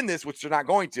to win this, which they're not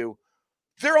going to,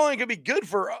 they're only going to be good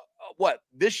for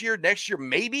this year, next year,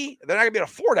 maybe. They're not going to be able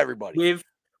to afford everybody.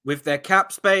 With their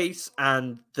cap space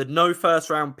and the no first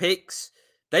round picks,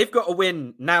 they've got to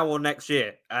win now or next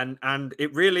year. And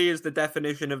it really is the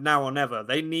definition of now or never.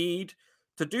 They need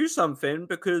to do something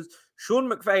because Sean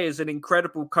McVay is an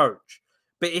incredible coach.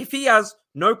 But if he has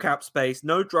no cap space,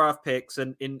 no draft picks,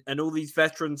 and all these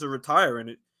veterans are retiring,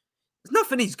 there's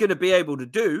nothing he's going to be able to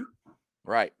do.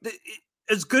 Right.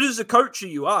 As good as a coach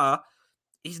you are,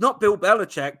 he's not Bill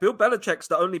Belichick. Bill Belichick's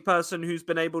the only person who's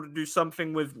been able to do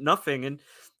something with nothing. And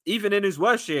even in his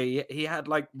worst year, he had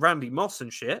like Randy Moss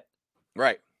and shit.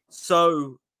 Right.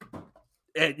 So,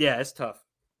 it's tough.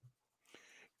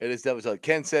 It is definitely tough.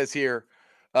 Ken says here,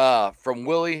 from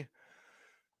Willie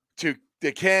to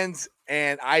the Kens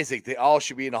and Isaac, they all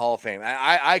should be in the Hall of Fame. And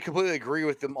I completely agree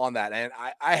with them on that. And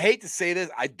I hate to say this,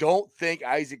 I don't think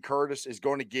Isaac Curtis is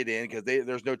going to get in because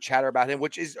there's no chatter about him,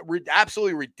 which is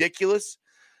absolutely ridiculous.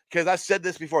 Because I've said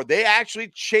this before, they actually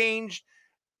changed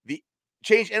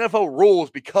NFL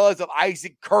rules because of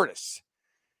Isaac Curtis.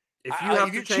 If you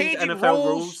have to change NFL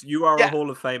rules, you are a Hall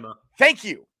of Famer. Thank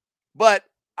you. But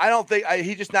I don't think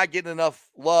he's just not getting enough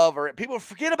love, or people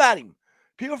forget about him.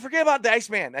 People forget about the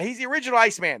Iceman. He's the original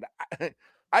Iceman,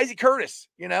 Isaac Curtis,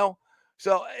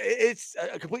 So it's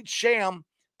a complete sham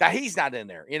that he's not in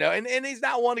there, and he's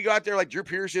not one to go out there like Drew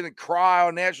Pearson and cry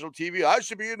on national TV. I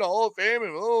should be in the Hall of Fame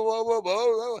and blah, blah, blah, blah,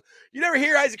 blah. You never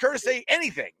hear Isaac Curtis say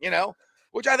anything,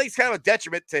 which I think is kind of a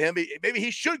detriment to him. Maybe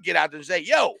he should get out there and say,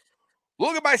 yo,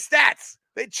 look at my stats.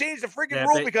 They changed the freaking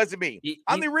rule because of me.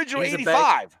 I'm the original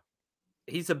 85.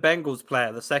 He's a Bengals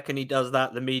player. The second he does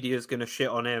that, the media is going to shit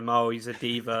on him. Oh, he's a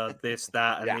diva, this,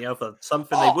 that, and the other.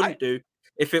 Something they wouldn't do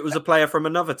if it was a player from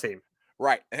another team.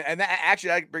 Right. And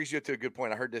that brings you to a good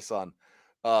point. I heard this on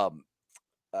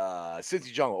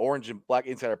Cincy Jungle, Orange and Black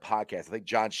Insider podcast. I think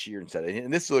John Sheeran said it.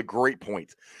 And this is a great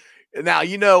point. Now,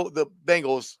 the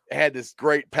Bengals had this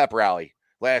great pep rally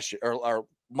last year or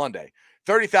Monday.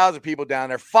 30,000 people down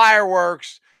there,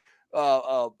 fireworks,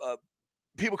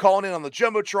 people calling in on the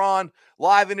Jumbotron,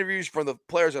 live interviews from the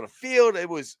players on the field. It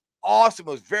was awesome.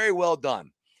 It was very well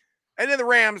done. And then the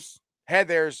Rams had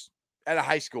theirs at a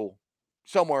high school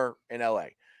somewhere in LA.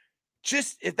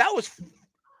 Just if that was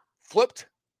flipped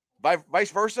by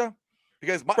vice versa,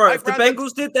 because Bro, Mike if the Brown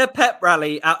Bengals did their pep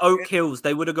rally at Oak Hills,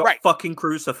 they would have got Right. fucking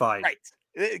crucified. right,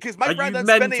 because Are Mike Brown you doesn't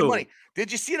spend any mental? money.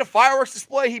 Did you see the fireworks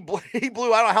display? He blew I don't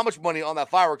know how much money on that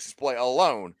fireworks display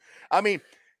alone. I mean,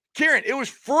 Kieran, it was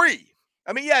free.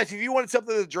 I mean, yes, if you wanted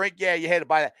something to drink, yeah, you had to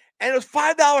buy that, and it was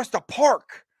 $5 to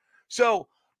park. So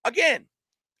again,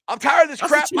 I'm tired of this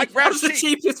crap. Mike Brown's That's the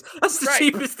cheap. cheapest. That's the Right.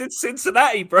 cheapest in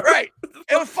Cincinnati, bro. Right.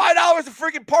 It was $5 to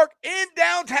freaking park in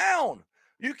downtown.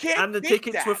 You can't. And the beat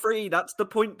tickets that. were free. That's the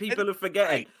point people are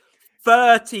forgetting. Right.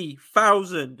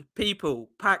 30,000 people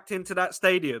packed into that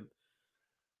stadium.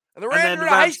 And the And then Rams the are in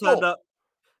high Rams turned school. up.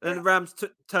 And the Rams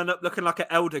turned up looking like an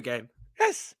elder game.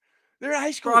 Yes, they're in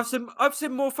high school. Bro, I've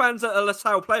seen more fans at a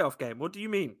LaSalle playoff game. What do you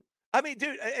mean? I mean,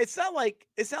 dude, it's not like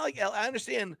I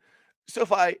understand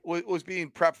SoFi was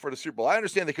being prepped for the Super Bowl. I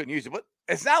understand they couldn't use it, but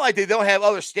it's not like they don't have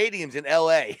other stadiums in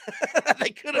LA they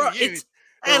could have used.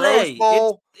 The LA. Rose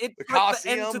Bowl, It's the like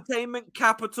Coliseum. the entertainment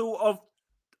capital of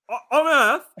on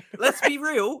earth. Let's be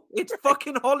real. It's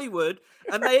fucking Hollywood,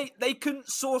 and they couldn't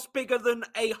source bigger than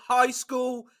a high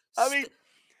school. I mean,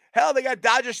 hell, they got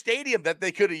Dodger Stadium that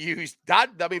they could have used. I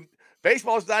mean,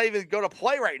 baseball's not even going to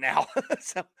play right now.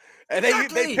 So, and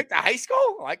Exactly. they picked a high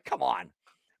school? Like, come on.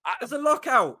 There's a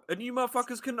lockout, and you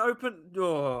motherfuckers couldn't open.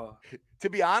 Oh. To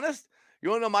be honest, you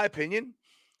want to know my opinion?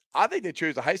 I think they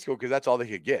chose a high school because that's all they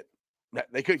could get.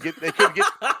 They couldn't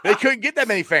get that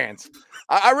many fans.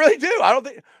 I really do. I don't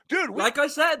think, dude. Like I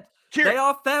said, Kieran, they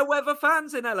are fair weather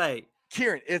fans in LA.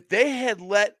 Kieran, if they had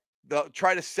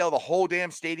try to sell the whole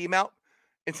damn stadium out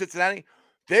in Cincinnati,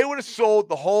 they would have sold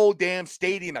the whole damn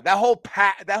stadium out. That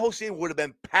whole stadium would have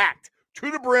been packed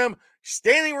to the brim,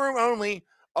 standing room only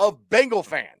of Bengal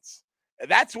fans.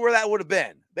 That's where that would have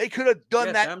been. They could have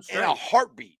done that in a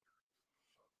heartbeat.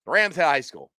 The Rams had high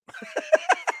school.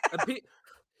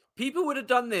 People would have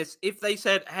done this if they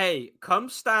said, hey, come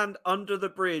stand under the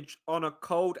bridge on a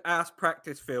cold-ass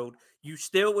practice field. You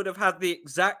still would have had the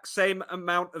exact same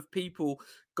amount of people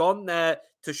gone there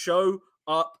to show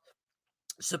up,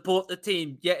 support the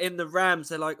team. Yet in the Rams,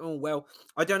 they're like, oh, well,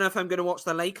 I don't know if I'm going to watch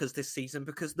the Lakers this season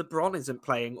because LeBron isn't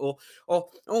playing.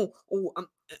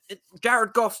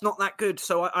 Jared Goff's not that good,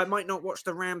 so I might not watch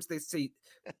the Rams this season.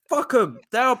 Fuck them.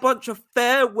 They're a bunch of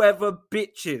fair weather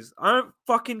bitches. I don't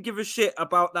fucking give a shit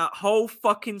about that whole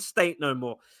fucking state no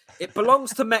more. It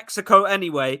belongs to Mexico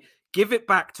anyway. Give it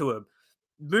back to them.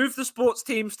 Move the sports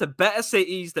teams to better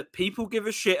cities that people give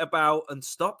a shit about and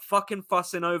stop fucking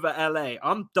fussing over LA.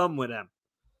 I'm done with them.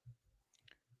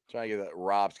 Trying to get that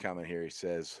Rob's comment here. He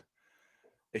says,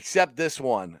 except this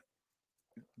one.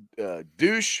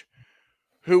 Douche,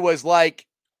 who was like,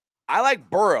 I like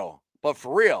Burrow, but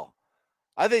for real,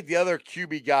 I think the other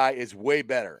QB guy is way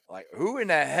better. Like, who in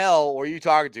the hell were you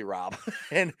talking to, Rob?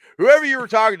 And whoever you were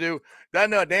talking to doesn't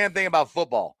know a damn thing about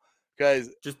football. Because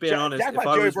just being honest, if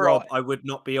I was Rob, I would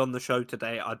not be on the show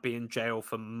today. I'd be in jail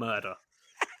for murder.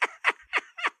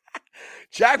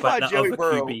 Jackpot Joey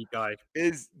Burrow QB guy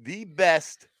is the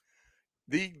best,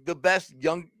 the best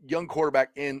young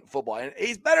quarterback in football, and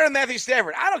he's better than Matthew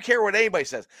Stafford. I don't care what anybody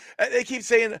says. They keep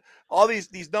saying all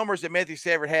these numbers that Matthew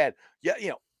Stafford had.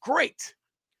 Yeah, great.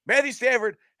 Matthew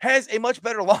Stafford has a much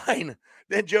better line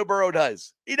than Joe Burrow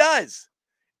does. He does.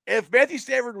 If Matthew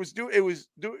Stafford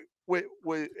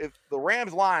if the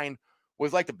Rams line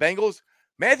was like the Bengals,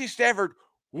 Matthew Stafford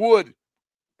would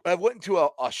have went into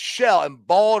a shell and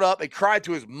balled up and cried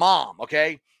to his mom.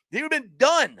 Okay. He would have been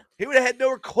done. He would have had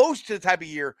nowhere close to the type of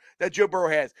year that Joe Burrow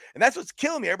has. And that's what's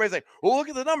killing me. Everybody's like, well, look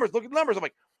at the numbers. Look at the numbers. I'm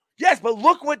like, yes, but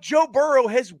look what Joe Burrow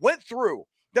has went through.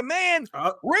 The man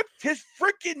ripped his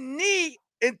freaking knee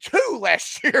in two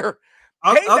last year.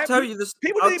 I'll tell you this.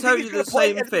 People didn't think he's going to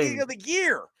play at the beginning of the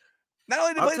year. Not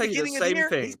only did he play at the beginning of the year,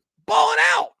 he's balling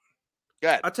out. Go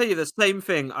ahead. I'll tell you the same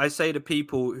thing I say to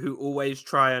people who always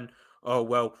try and, oh,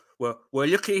 well,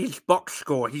 look at his box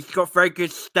score. He's got very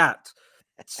good stats.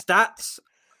 Stats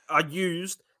are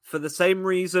used for the same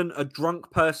reason a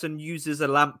drunk person uses a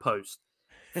lamppost,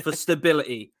 for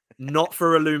stability, not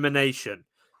for illumination.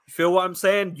 You feel what I'm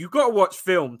saying? You got to watch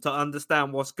film to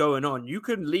understand what's going on. You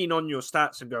can lean on your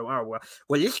stats and go, oh,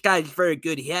 well, this guy's very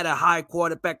good. He had a high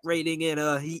quarterback rating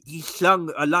and he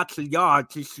slung lots of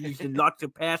yards this season, lots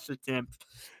of pass attempts.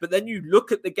 But then you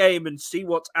look at the game and see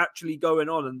what's actually going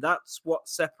on, and that's what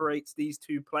separates these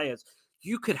two players.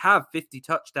 You could have 50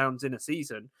 touchdowns in a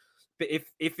season, but if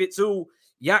it's all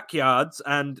yak yards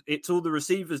and it's all the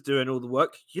receivers doing all the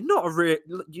work, you're not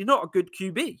a good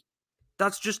QB.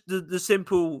 That's just the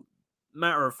simple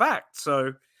matter of fact.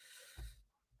 So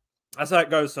that's how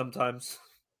it goes sometimes.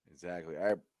 Exactly. All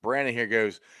right, Brandon here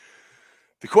goes,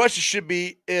 the question should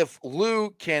be if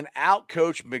Lou can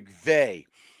outcoach McVay.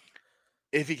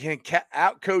 if he can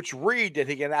outcoach Reed, then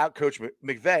he can outcoach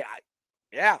McVay.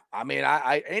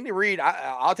 Andy Reid,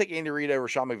 I'll take Andy Reid over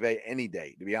Sean McVay any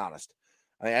day, to be honest.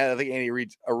 I think Andy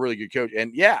Reid's a really good coach.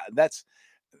 And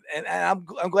I'm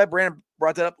glad Brandon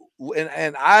brought that up.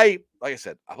 And I, like I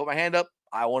said, I put my hand up.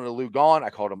 I wanted Lou gone. I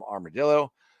called him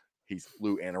Armadillo. He's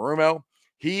Lou Anarumo.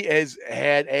 He has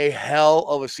had a hell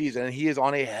of a season, and he is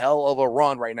on a hell of a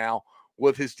run right now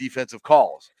with his defensive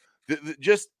calls.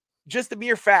 Just the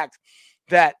mere fact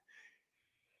that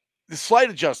the slight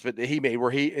adjustment that he made,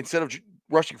 where he, instead of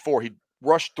rushing 4, he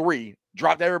rushed 3,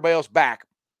 dropped everybody else back,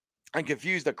 and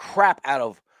confused the crap out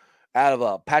of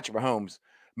Patrick Mahomes,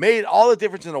 made all the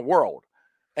difference in the world.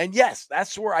 And yes,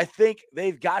 that's where I think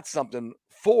they've got something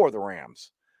for the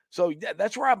Rams. So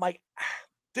that's where I'm like,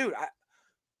 dude,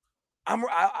 I'm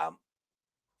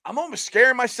almost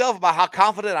scaring myself about how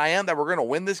confident I am that we're going to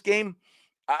win this game.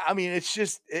 I mean, it's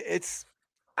just,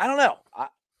 I don't know.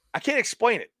 I can't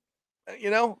explain it.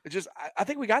 It's just, I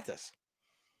think we got this.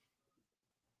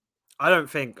 I don't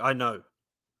think I know.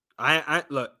 I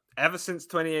look, ever since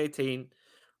 2018,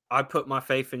 I put my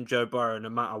faith in Joe Burrow no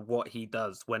matter what he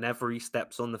does. Whenever he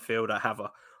steps on the field, I have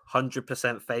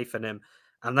 100% faith in him.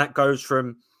 And that goes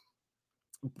from,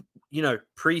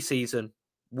 preseason,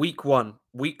 week 1,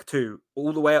 week 2,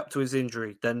 all the way up to his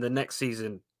injury. Then the next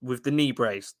season with the knee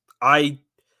brace. He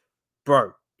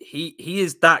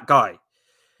is that guy.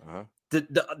 Uh-huh.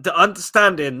 The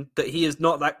understanding that he is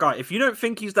not that guy. If you don't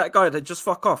think he's that guy, then just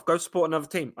fuck off. Go support another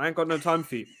team. I ain't got no time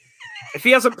for you. If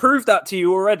he hasn't proved that to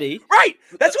you already, right?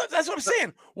 That's what I'm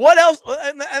saying. What else?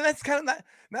 And that's kind of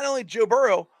not only Joe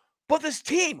Burrow, but this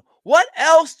team. What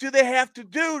else do they have to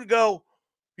do to go?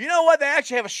 You know what? They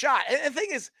actually have a shot. And the thing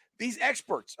is, these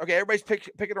experts. Okay, everybody's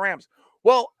picking the Rams.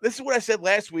 Well, this is what I said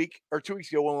last week or 2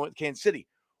 weeks ago when we went to Kansas City.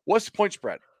 What's the point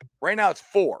spread? Right now, it's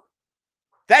 4.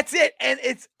 That's it. And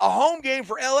it's a home game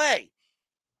for LA.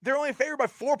 They're only favored by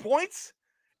 4 points.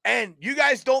 And you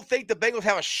guys don't think the Bengals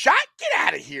have a shot? Get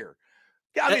out of here.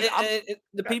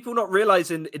 The people not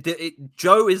realizing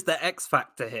Joe is the X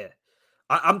factor here.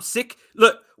 I'm sick.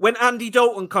 Look, when Andy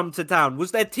Dalton come to town,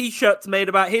 was there T-shirts made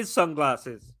about his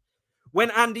sunglasses?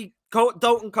 When Andy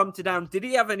Dalton come to town, did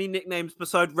he have any nicknames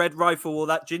besides Red Rifle or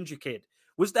that ginger kid?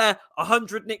 Was there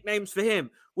 100 nicknames for him?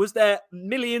 Was there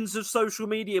millions of social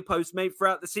media posts made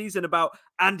throughout the season about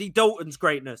Andy Dalton's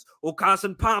greatness or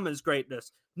Carson Palmer's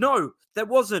greatness? No, there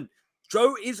wasn't.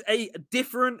 Joe is a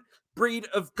different breed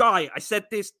of guy. I said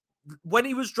this when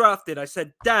he was drafted. I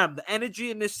said, damn, the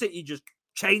energy in this city just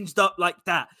changed up like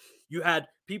that. You had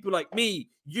people like me,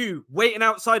 you, waiting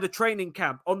outside a training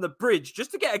camp on the bridge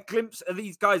just to get a glimpse of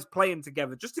these guys playing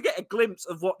together, just to get a glimpse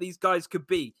of what these guys could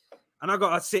be. And I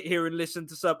got to sit here and listen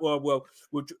to some, well,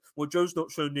 Joe's not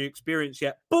shown the experience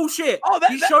yet. Bullshit.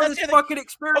 He's shown his fucking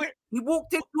experience. Okay. He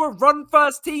walked into a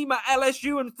run-first team at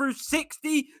LSU and threw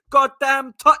 60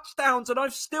 goddamn touchdowns, and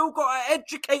I've still got to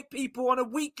educate people on a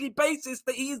weekly basis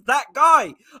that he's that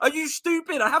guy. Are you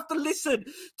stupid? I have to listen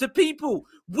to people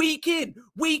week in,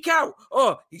 week out.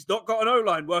 Oh, he's not got an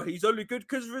O-line. Well, he's only good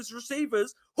because of his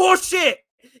receivers. Horseshit.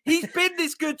 He's been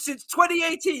this good since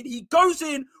 2018. He goes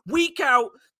in week out.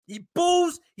 He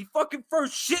balls, he fucking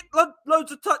throws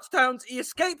loads of touchdowns, he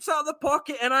escapes out of the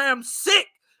pocket, and I am sick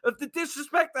of the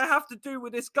disrespect I have to do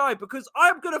with this guy because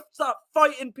I'm going to start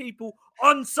fighting people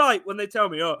on site when they tell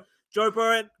me, oh, Joe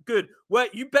Burrow ain't good. Well,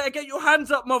 you better get your hands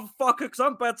up, motherfucker, because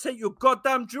I'm about to take your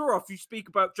goddamn jaw off you speak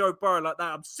about Joe Burrow like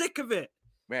that. I'm sick of it.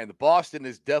 Man, the Boston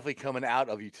is definitely coming out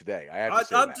of you today. I'm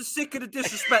just sick of the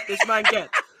disrespect this man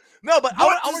gets. No, but I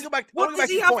want to go back. What does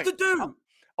he have to do?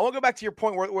 I want to go back to your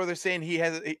point where they're saying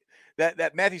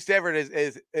that Matthew Stafford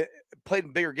is played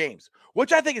in bigger games,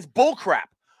 which I think is bullcrap.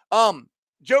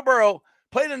 Joe Burrow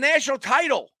played a national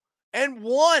title and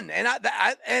won,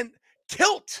 and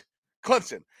tilt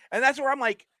Clemson, and that's where I'm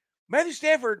like, Matthew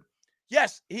Stafford.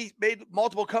 Yes, he made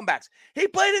multiple comebacks. He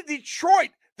played in Detroit.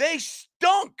 They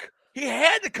stunk. He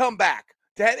had to come back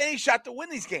to have any shot to win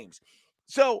these games.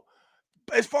 So,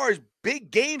 as far as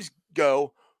big games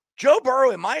go, Joe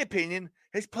Burrow, in my opinion,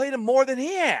 has played them more than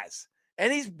he has.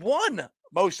 And he's won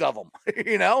most of them,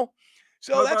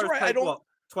 So that's right. I don't.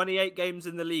 28 games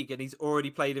in the league, and he's already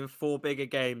played in 4 bigger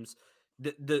games.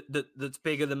 That's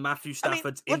bigger than Matthew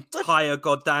Stafford's entire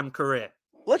goddamn career.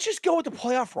 Let's just go with the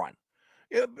playoff run.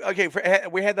 Okay,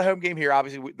 we had the home game here.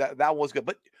 Obviously, that was good.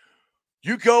 But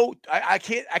you go. I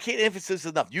can't emphasize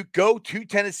enough. You go to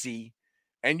Tennessee,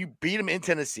 and you beat them in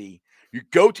Tennessee. You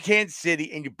go to Kansas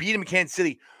City, and you beat them in Kansas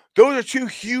City. Those are 2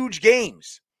 huge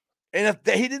games. And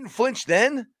if he didn't flinch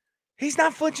then, he's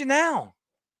not flinching now.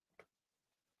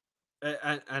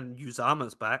 And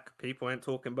Uzama's back. People ain't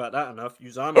talking about that enough.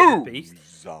 Uzama's a beast.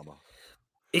 Uzama.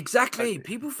 Exactly.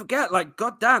 People forget, like,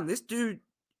 goddamn, this dude,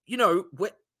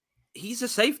 he's a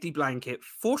safety blanket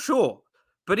for sure,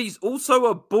 but he's also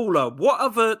a baller. What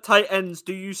other tight ends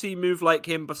do you see move like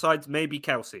him besides maybe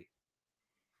Kelsey?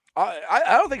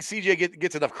 I don't think CJ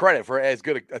gets enough credit for as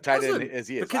good a tight end as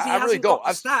he is. Because he I really hasn't don't.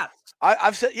 got the stats.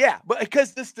 I've said, yeah, but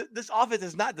because this offense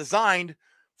is not designed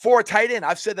for a tight end.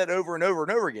 I've said that over and over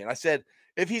and over again. I said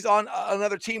if he's on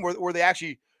another team where they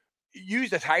actually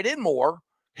use a tight end more,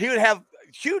 he would have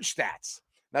huge stats.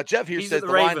 Now Jeff here says the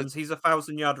Ravens. He's a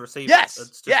 1,000-yard receiver.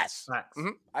 Yes, yes,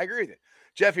 I agree with it.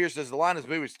 Jeff here says the line is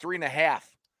moved 3.5,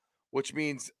 which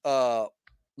means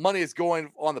money is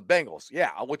going on the Bengals.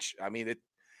 Yeah, which I mean it.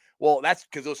 Well, that's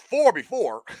because it was 4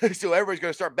 before, so everybody's going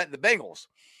to start betting the Bengals.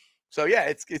 So yeah,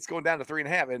 it's going down to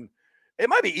 3.5, and it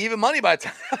might be even money by the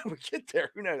time we get there.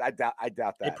 Who knows? I doubt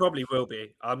that. It probably will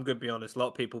be. I'm going to be honest. A lot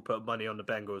of people put money on the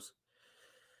Bengals.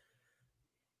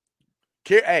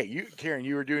 Hey, Kieran,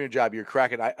 you were doing your job. You're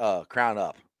cracking Crown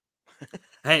up.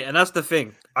 Hey, and that's the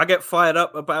thing. I get fired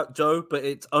up about Joe, but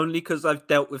it's only because I've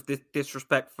dealt with this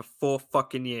disrespect for 4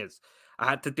 fucking years. I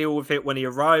had to deal with it when he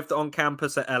arrived on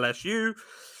campus at LSU,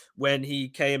 when he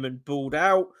came and balled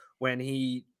out, when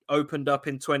he opened up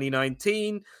in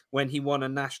 2019, when he won a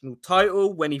national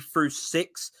title, when he threw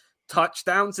 6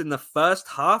 touchdowns in the first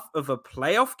half of a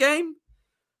playoff game.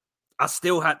 I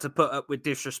still had to put up with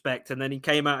disrespect, and then he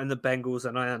came out in the Bengals,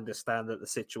 and I understand that the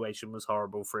situation was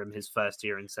horrible for him his first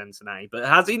year in Cincinnati. But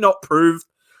has he not proved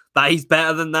that he's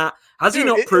better than that? Has he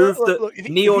not proved that,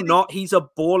 knee or not, he's a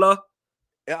baller?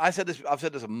 I've said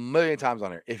this a million times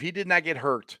on here. If he did not get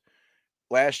hurt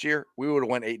last year, we would have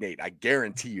won 8-8. I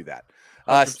guarantee you that.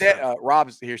 Rob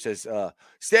here says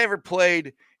Stanford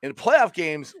played in playoff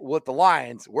games with the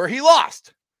Lions where he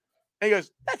lost. And he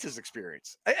goes, that's his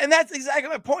experience. And that's exactly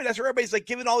my point. That's where everybody's like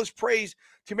giving all this praise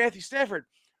to Matthew Stafford.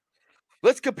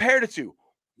 Let's compare the two.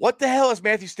 What the hell has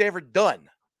Matthew Stafford done?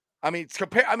 I mean,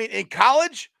 in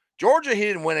college, Georgia, he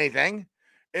didn't win anything.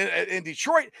 In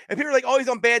Detroit, and people are like, oh, he's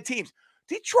on bad teams.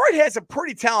 Detroit had some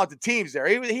pretty talented teams there.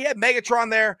 He had Megatron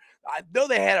there. I know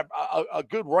they had a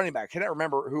good running back. I cannot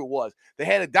remember who it was. They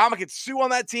had a Dominican Sue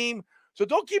on that team. So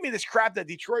don't give me this crap that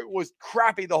Detroit was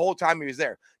crappy the whole time he was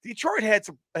there. Detroit had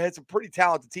some pretty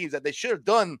talented teams that they should have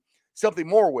done something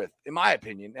more with, in my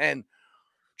opinion. And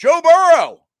Joe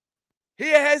Burrow, he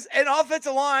has an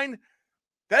offensive line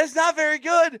that is not very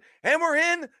good, and we're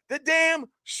in the damn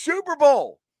Super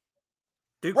Bowl.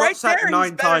 Dude got sacked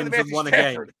 9 times and won a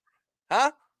game.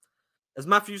 Huh? Has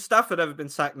Matthew Stafford ever been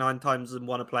sacked 9 times and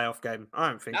won a playoff game? I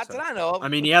don't think so. Not that I know of. I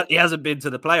mean, he hasn't been to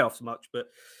the playoffs much, but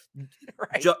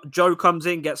right. Joe comes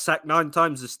in, gets sacked 9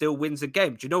 times, and still wins a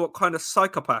game. Do you know what kind of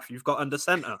psychopath you've got under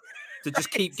center to just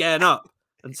keep getting up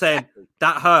and saying,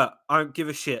 that hurt, I don't give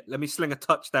a shit. Let me sling a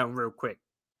touchdown real quick.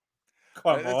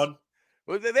 Come on.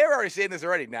 Well, they were already saying this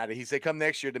already, Natty. He said, come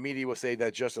next year, the media will say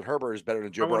that Justin Herbert is better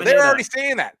than Joe Burrow. They're already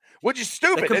saying that, which is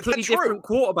stupid. They're completely different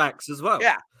quarterbacks as well.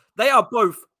 Yeah. They are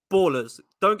both ballers.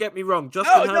 Don't get me wrong.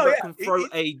 Justin Herbert can throw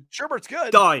Herbert's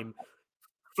good. Dime,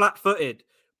 flat-footed,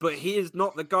 but he is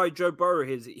not the guy Joe Burrow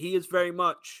is. He is very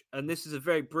much, and this is a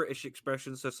very British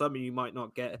expression, so some of you might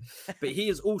not get it, but he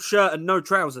is all shirt and no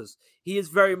trousers. He is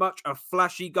very much a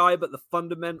flashy guy, but the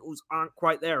fundamentals aren't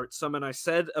quite there. It's something I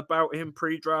said about him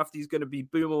pre-draft. He's going to be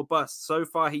boom or bust. So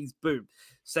far, he's boom.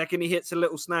 Second he hits a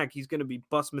little snag, he's going to be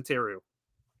bust material.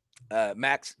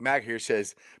 Mac here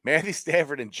says Matthew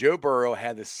Stafford and Joe Burrow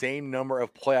had the same number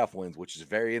of playoff wins, which is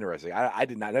very interesting. I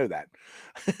did not know that.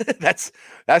 That's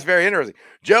very interesting.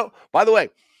 Joe, by the way,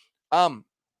 I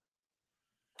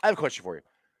have a question for you.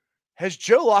 Has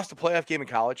Joe lost a playoff game in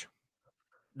college?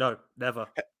 No, never.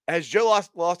 Has Joe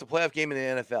lost a playoff game in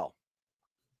the NFL?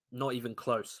 Not even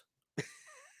close.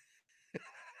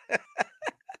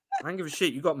 I don't give a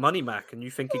shit. You got money, Mac, and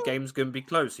you think a game's going to be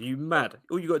close. Are you mad?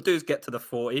 All you got to do is get to the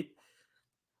 40.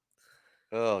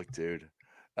 Oh, dude.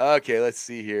 Okay, let's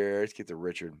see here. Let's get to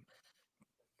Richard.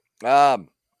 Did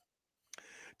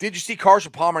you see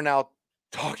Carson Palmer now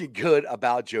talking good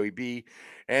about Joey B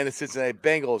and the Cincinnati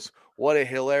Bengals? What a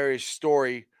hilarious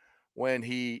story when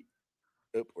he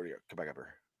where do you go? Come back up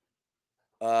here.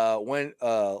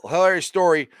 Hilarious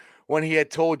story when he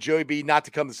had told Joey B not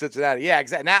to come to Cincinnati. Yeah,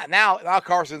 exactly. Now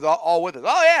Carson's all with us.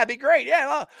 Oh, yeah, it'd be great.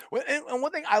 Yeah. And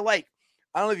one thing I like,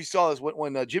 I don't know if you saw this,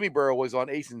 when Jimmy Burrow was on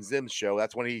Ace and Zim's show,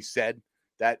 that's when he said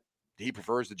that he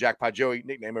prefers the Jackpot Joey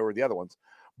nickname over the other ones.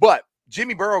 But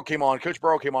Coach Burrow came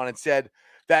on and said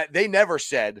that they never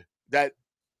said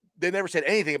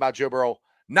anything about Joe Burrow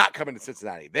not coming to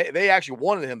Cincinnati. They actually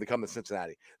wanted him to come to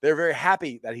Cincinnati. They're very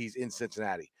happy that he's in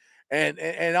Cincinnati. And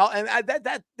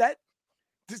that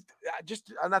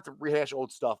just not to rehash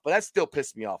old stuff, but that still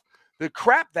pissed me off. the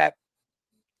crap that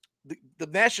the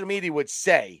national media would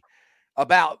say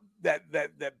about that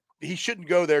he shouldn't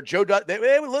go there. Joe does.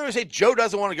 They would literally say Joe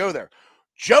doesn't want to go there.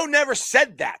 Joe never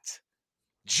said that.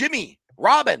 Jimmy,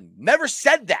 Robin never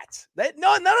said that.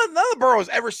 None of the Burrows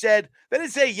ever said. They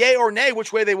didn't say yay or nay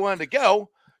which way they wanted to go.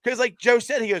 Because like Joe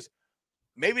said, he goes,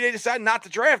 maybe they decided not to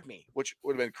draft me, which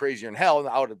would have been crazier than hell, and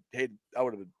I would have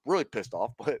been really pissed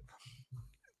off.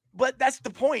 But that's the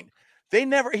point. He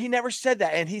never said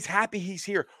that, and he's happy he's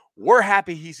here. We're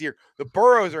happy he's here. The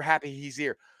Burrows are happy he's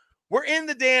here. We're in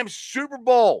the damn Super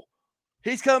Bowl.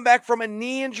 He's coming back from a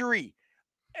knee injury.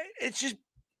 It's just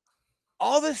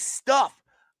all this stuff.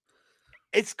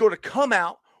 It's going to come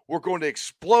out. We're going to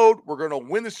explode. We're going to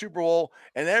win the Super Bowl,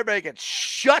 and everybody gets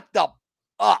shut up.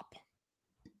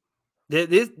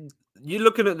 You're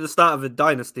looking at the start of a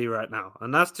dynasty right now,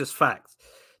 and that's just facts.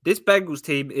 This Bengals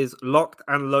team is locked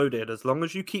and loaded as long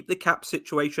as you keep the cap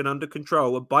situation under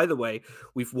control. And by the way,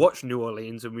 we've watched New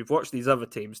Orleans and we've watched these other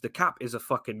teams. The cap is a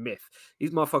fucking myth. These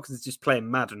motherfuckers are just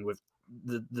playing Madden with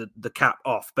the cap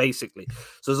off, basically.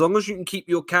 So as long as you can keep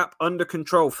your cap under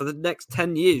control for the next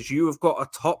 10 years, you have got a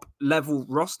top level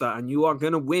roster and you are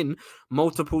going to win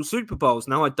multiple Super Bowls.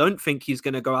 Now, I don't think he's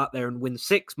going to go out there and win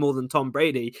 6 more than Tom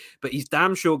Brady, but he's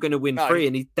damn sure going to win 3,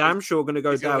 and he's damn sure going to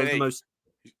go down as the most...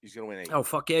 He's going to win 8. Oh,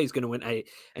 fuck yeah, he's going to win 8.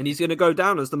 And he's going to go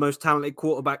down as the most talented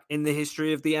quarterback in the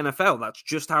history of the NFL. That's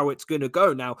just how it's going to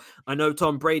go. Now, I know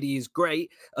Tom Brady is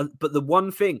great, but the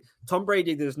one thing, Tom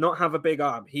Brady does not have a big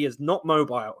arm. He is not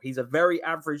mobile. He's a very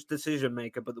average decision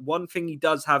maker. But the one thing he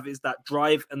does have is that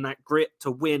drive and that grit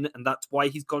to win. And that's why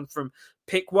he's gone from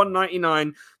pick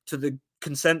 199 to the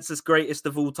consensus greatest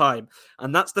of all time.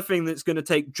 And that's the thing that's going to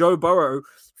take Joe Burrow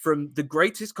from the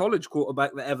greatest college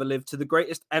quarterback that ever lived to the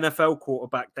greatest NFL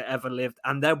quarterback that ever lived.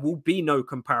 And there will be no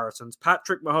comparisons.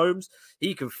 Patrick Mahomes,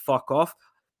 he can fuck off.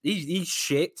 He's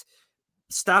shit.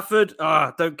 Stafford,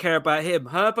 don't care about him.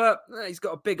 Herbert, he's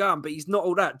got a big arm, but he's not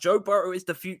all that. Joe Burrow is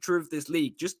the future of this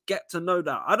league. Just get to know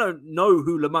that. I don't know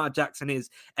who Lamar Jackson is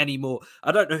anymore.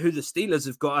 I don't know who the Steelers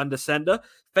have got under center.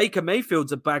 Baker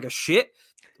Mayfield's a bag of shit.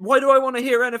 Why do I want to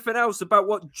hear anything else about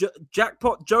what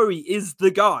Jackpot Joey is the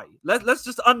guy? Let's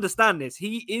just understand this.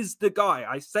 He is the guy.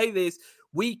 I say this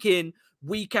week in,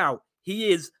 week out.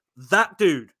 He is that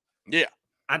dude. Yeah.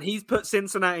 And he's put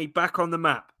Cincinnati back on the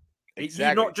map. Exactly.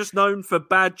 You're not just known for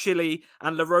bad chili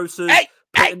and La Rosa's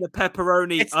putting the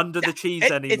pepperoni under the cheese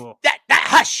anymore.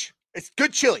 Hush. It's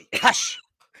good chili. Hush.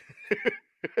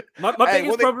 My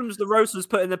biggest problem is La Rosa's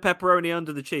putting the pepperoni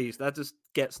under the cheese. That just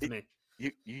gets to me.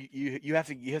 You have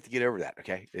to get over that,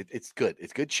 okay? It's good.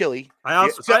 It's good chili. I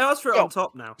asked for it on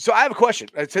top now. So I have a question.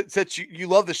 Since you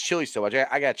love this chili so much,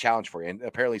 I got a challenge for you. And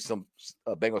apparently some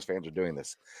Bengals fans are doing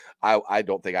this. I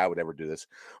don't think I would ever do this.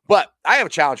 But I have a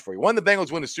challenge for you. When the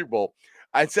Bengals win the Super Bowl,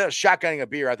 instead of shotgunning a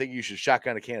beer, I think you should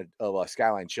shotgun a can of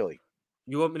Skyline chili.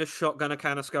 You want me to shotgun a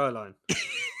can of Skyline?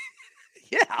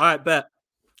 Yeah. All right, bet.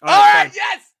 All right,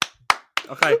 yes.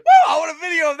 Okay. Woo, I want a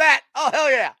video of that. Oh, hell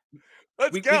yeah.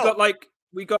 Let's go.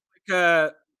 We got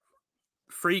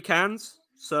 3 cans,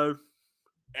 so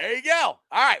there you go.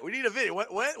 All right, we need a video.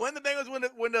 When the Bengals win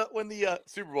the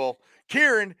Super Bowl,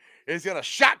 Kieran is gonna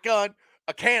shotgun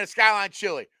a can of Skyline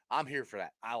chili. I'm here for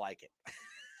that. I like it.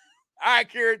 All right,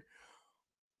 Kieran.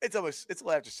 It's a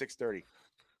little after 6:30.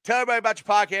 Tell everybody about your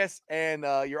podcast and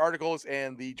your articles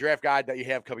and the draft guide that you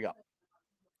have coming up.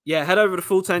 Yeah, head over to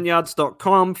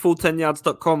full10yards.com,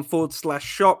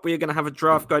 full10yards.com/shop. We are going to have a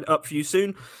draft guide up for you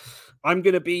soon. I'm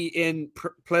going to be in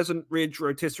Pleasant Ridge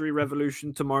Rotisserie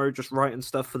Revolution tomorrow, just writing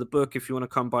stuff for the book. If you want to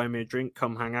come buy me a drink,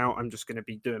 come hang out. I'm just going to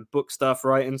be doing book stuff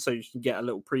writing, so you can get a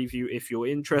little preview if you're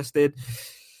interested.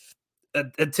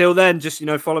 Until then, just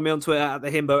follow me on Twitter at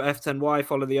the Himbo F10Y.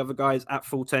 Follow the other guys at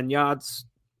Full10Yards.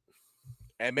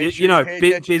 And make sure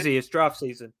busy. It's draft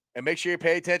season. And make sure you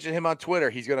pay attention to him on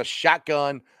Twitter. He's going to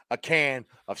shotgun a can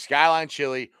of Skyline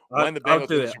chili when the Bengals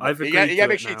do it. You got to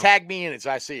make sure you tag me in it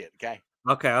so I see it, okay?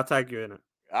 Okay, I'll tag you in it.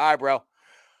 All right, bro. All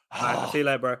right, I'll see you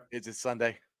later, bro. Is it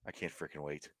Sunday? I can't freaking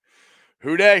wait.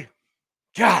 Who day?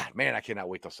 God, man, I cannot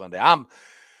wait till Sunday.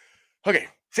 Okay.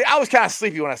 See, I was kind of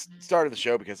sleepy when I started the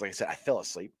show because, like I said, I fell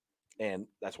asleep, and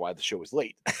that's why the show was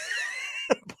late.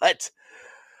 But,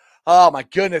 oh, my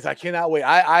goodness, I cannot wait.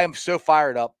 I am so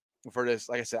fired up for this.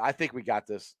 Like I said, I think we got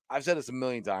this. I've said this a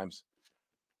million times.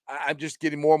 I'm just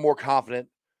getting more and more confident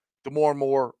the more and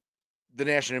more the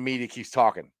national media keeps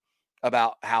talking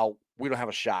about how we don't have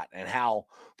a shot and how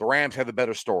the Rams have the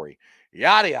better story.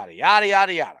 Yada, yada, yada,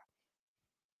 yada, yada.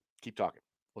 Keep talking.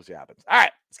 We'll see what happens. All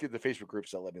right, let's get to the Facebook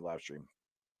groups that let me live stream.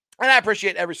 And I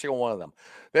appreciate every single one of them.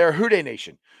 They're Houday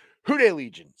Nation, Houday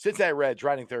Legion, Cincinnati Reds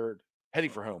riding third,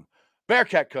 heading for home,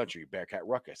 Bearcat Country, Bearcat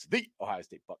Ruckus, the Ohio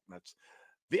State Bucknuts,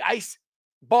 the Ice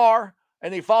Bar,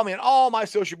 and they follow me on all my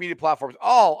social media platforms,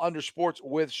 all under Sports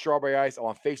with Strawberry Ice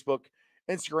on Facebook,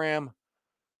 Instagram,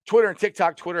 Twitter, and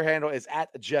TikTok. Twitter handle is at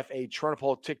Jeff A.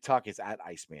 Trunapole. TikTok is at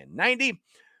Iceman90.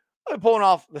 I'll be pulling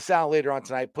off the sound later on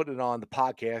tonight, putting it on the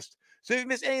podcast. So if you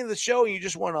miss any of the show and you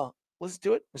just want to listen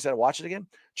to it instead of watch it again,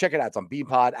 check it out. It's on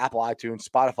BeanPod, Apple iTunes,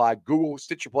 Spotify, Google,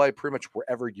 Stitcher Play, pretty much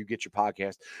wherever you get your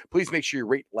podcast. Please make sure you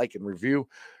rate, like, and review.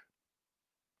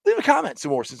 Leave a comment so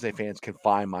more Cincinnati fans can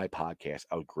find my podcast.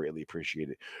 I would greatly appreciate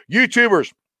it.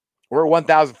 YouTubers, we're at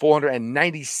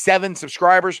 1,497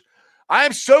 subscribers. I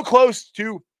am so close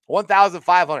to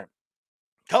 1,500.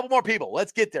 Couple more people.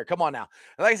 Let's get there. Come on now.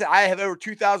 And like I said, I have over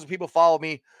 2,000 people follow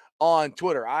me on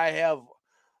Twitter. I have,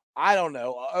 I don't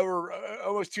know, over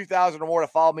almost 2,000 or more to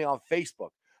follow me on Facebook.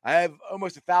 I have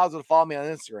almost 1,000 to follow me on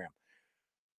Instagram.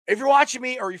 If you're watching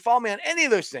me or you follow me on any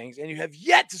of those things and you have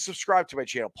yet to subscribe to my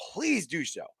channel, please do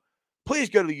so. Please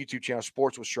go to the YouTube channel,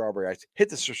 Sports with Strawberry Ice. Hit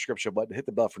the subscription button, hit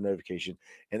the bell for notification,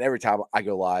 and every time I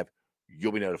go live,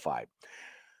 you'll be notified.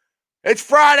 It's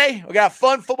Friday. We got a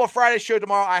fun Football Friday show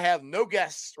tomorrow. I have no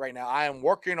guests right now. I am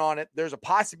working on it. There's a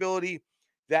possibility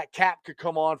that Cap could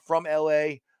come on from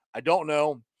LA. I don't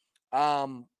know.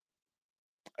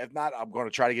 If not, I'm going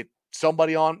to try to get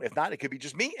somebody on. If not, it could be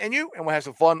just me and you, and we'll have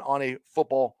some fun on a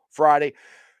Football Friday.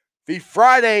 The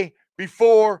Friday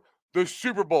before the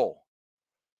Super Bowl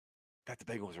that the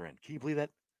Bengals are in. Can you believe that?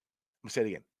 I'm going to say it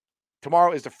again.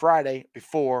 Tomorrow is the Friday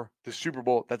before the Super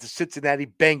Bowl that the Cincinnati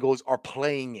Bengals are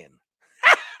playing in.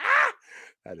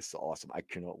 That is so awesome. I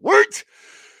cannot wait.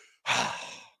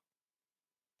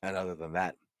 And other than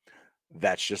that,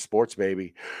 that's just sports,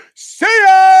 baby. See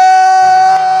ya!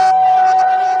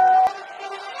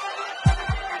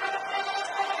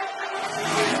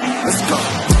 Let's go.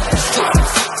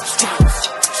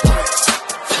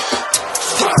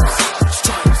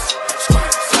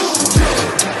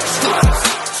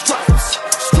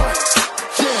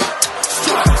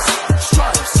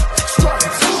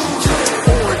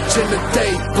 Orange in the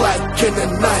day, black in the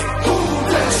night.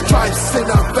 Stripes in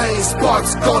our veins,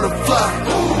 sparks gonna fly.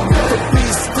 The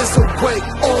beast is awake,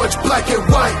 orange, black, and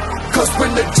white. Cause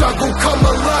when the jungle come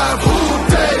alive,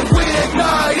 day we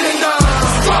ignite and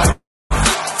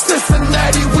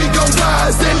Cincinnati, we gon'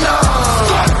 rise and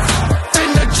in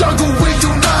the jungle we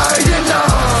unite and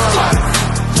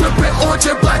dripping orange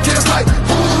and black and white.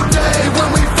 Day when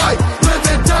we fight, live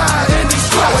and die in these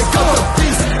stripes. Wake up the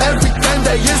beast, every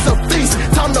day is a feast.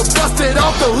 Time to bust it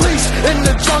off the leash. In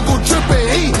the jungle dripping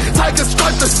heat, tigers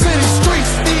strike the city streets.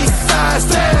 East side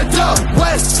stand up,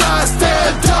 west side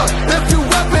stand up. If you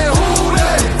reppin' who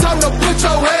they, time to put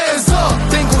your hands up.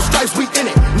 Dingle stripes, we in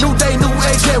it. New day, new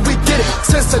age, yeah, we get it.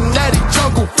 Cincinnati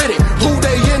jungle fitted. Who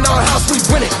they in our house, we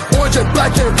win it. Orange and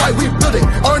black and white, we build it.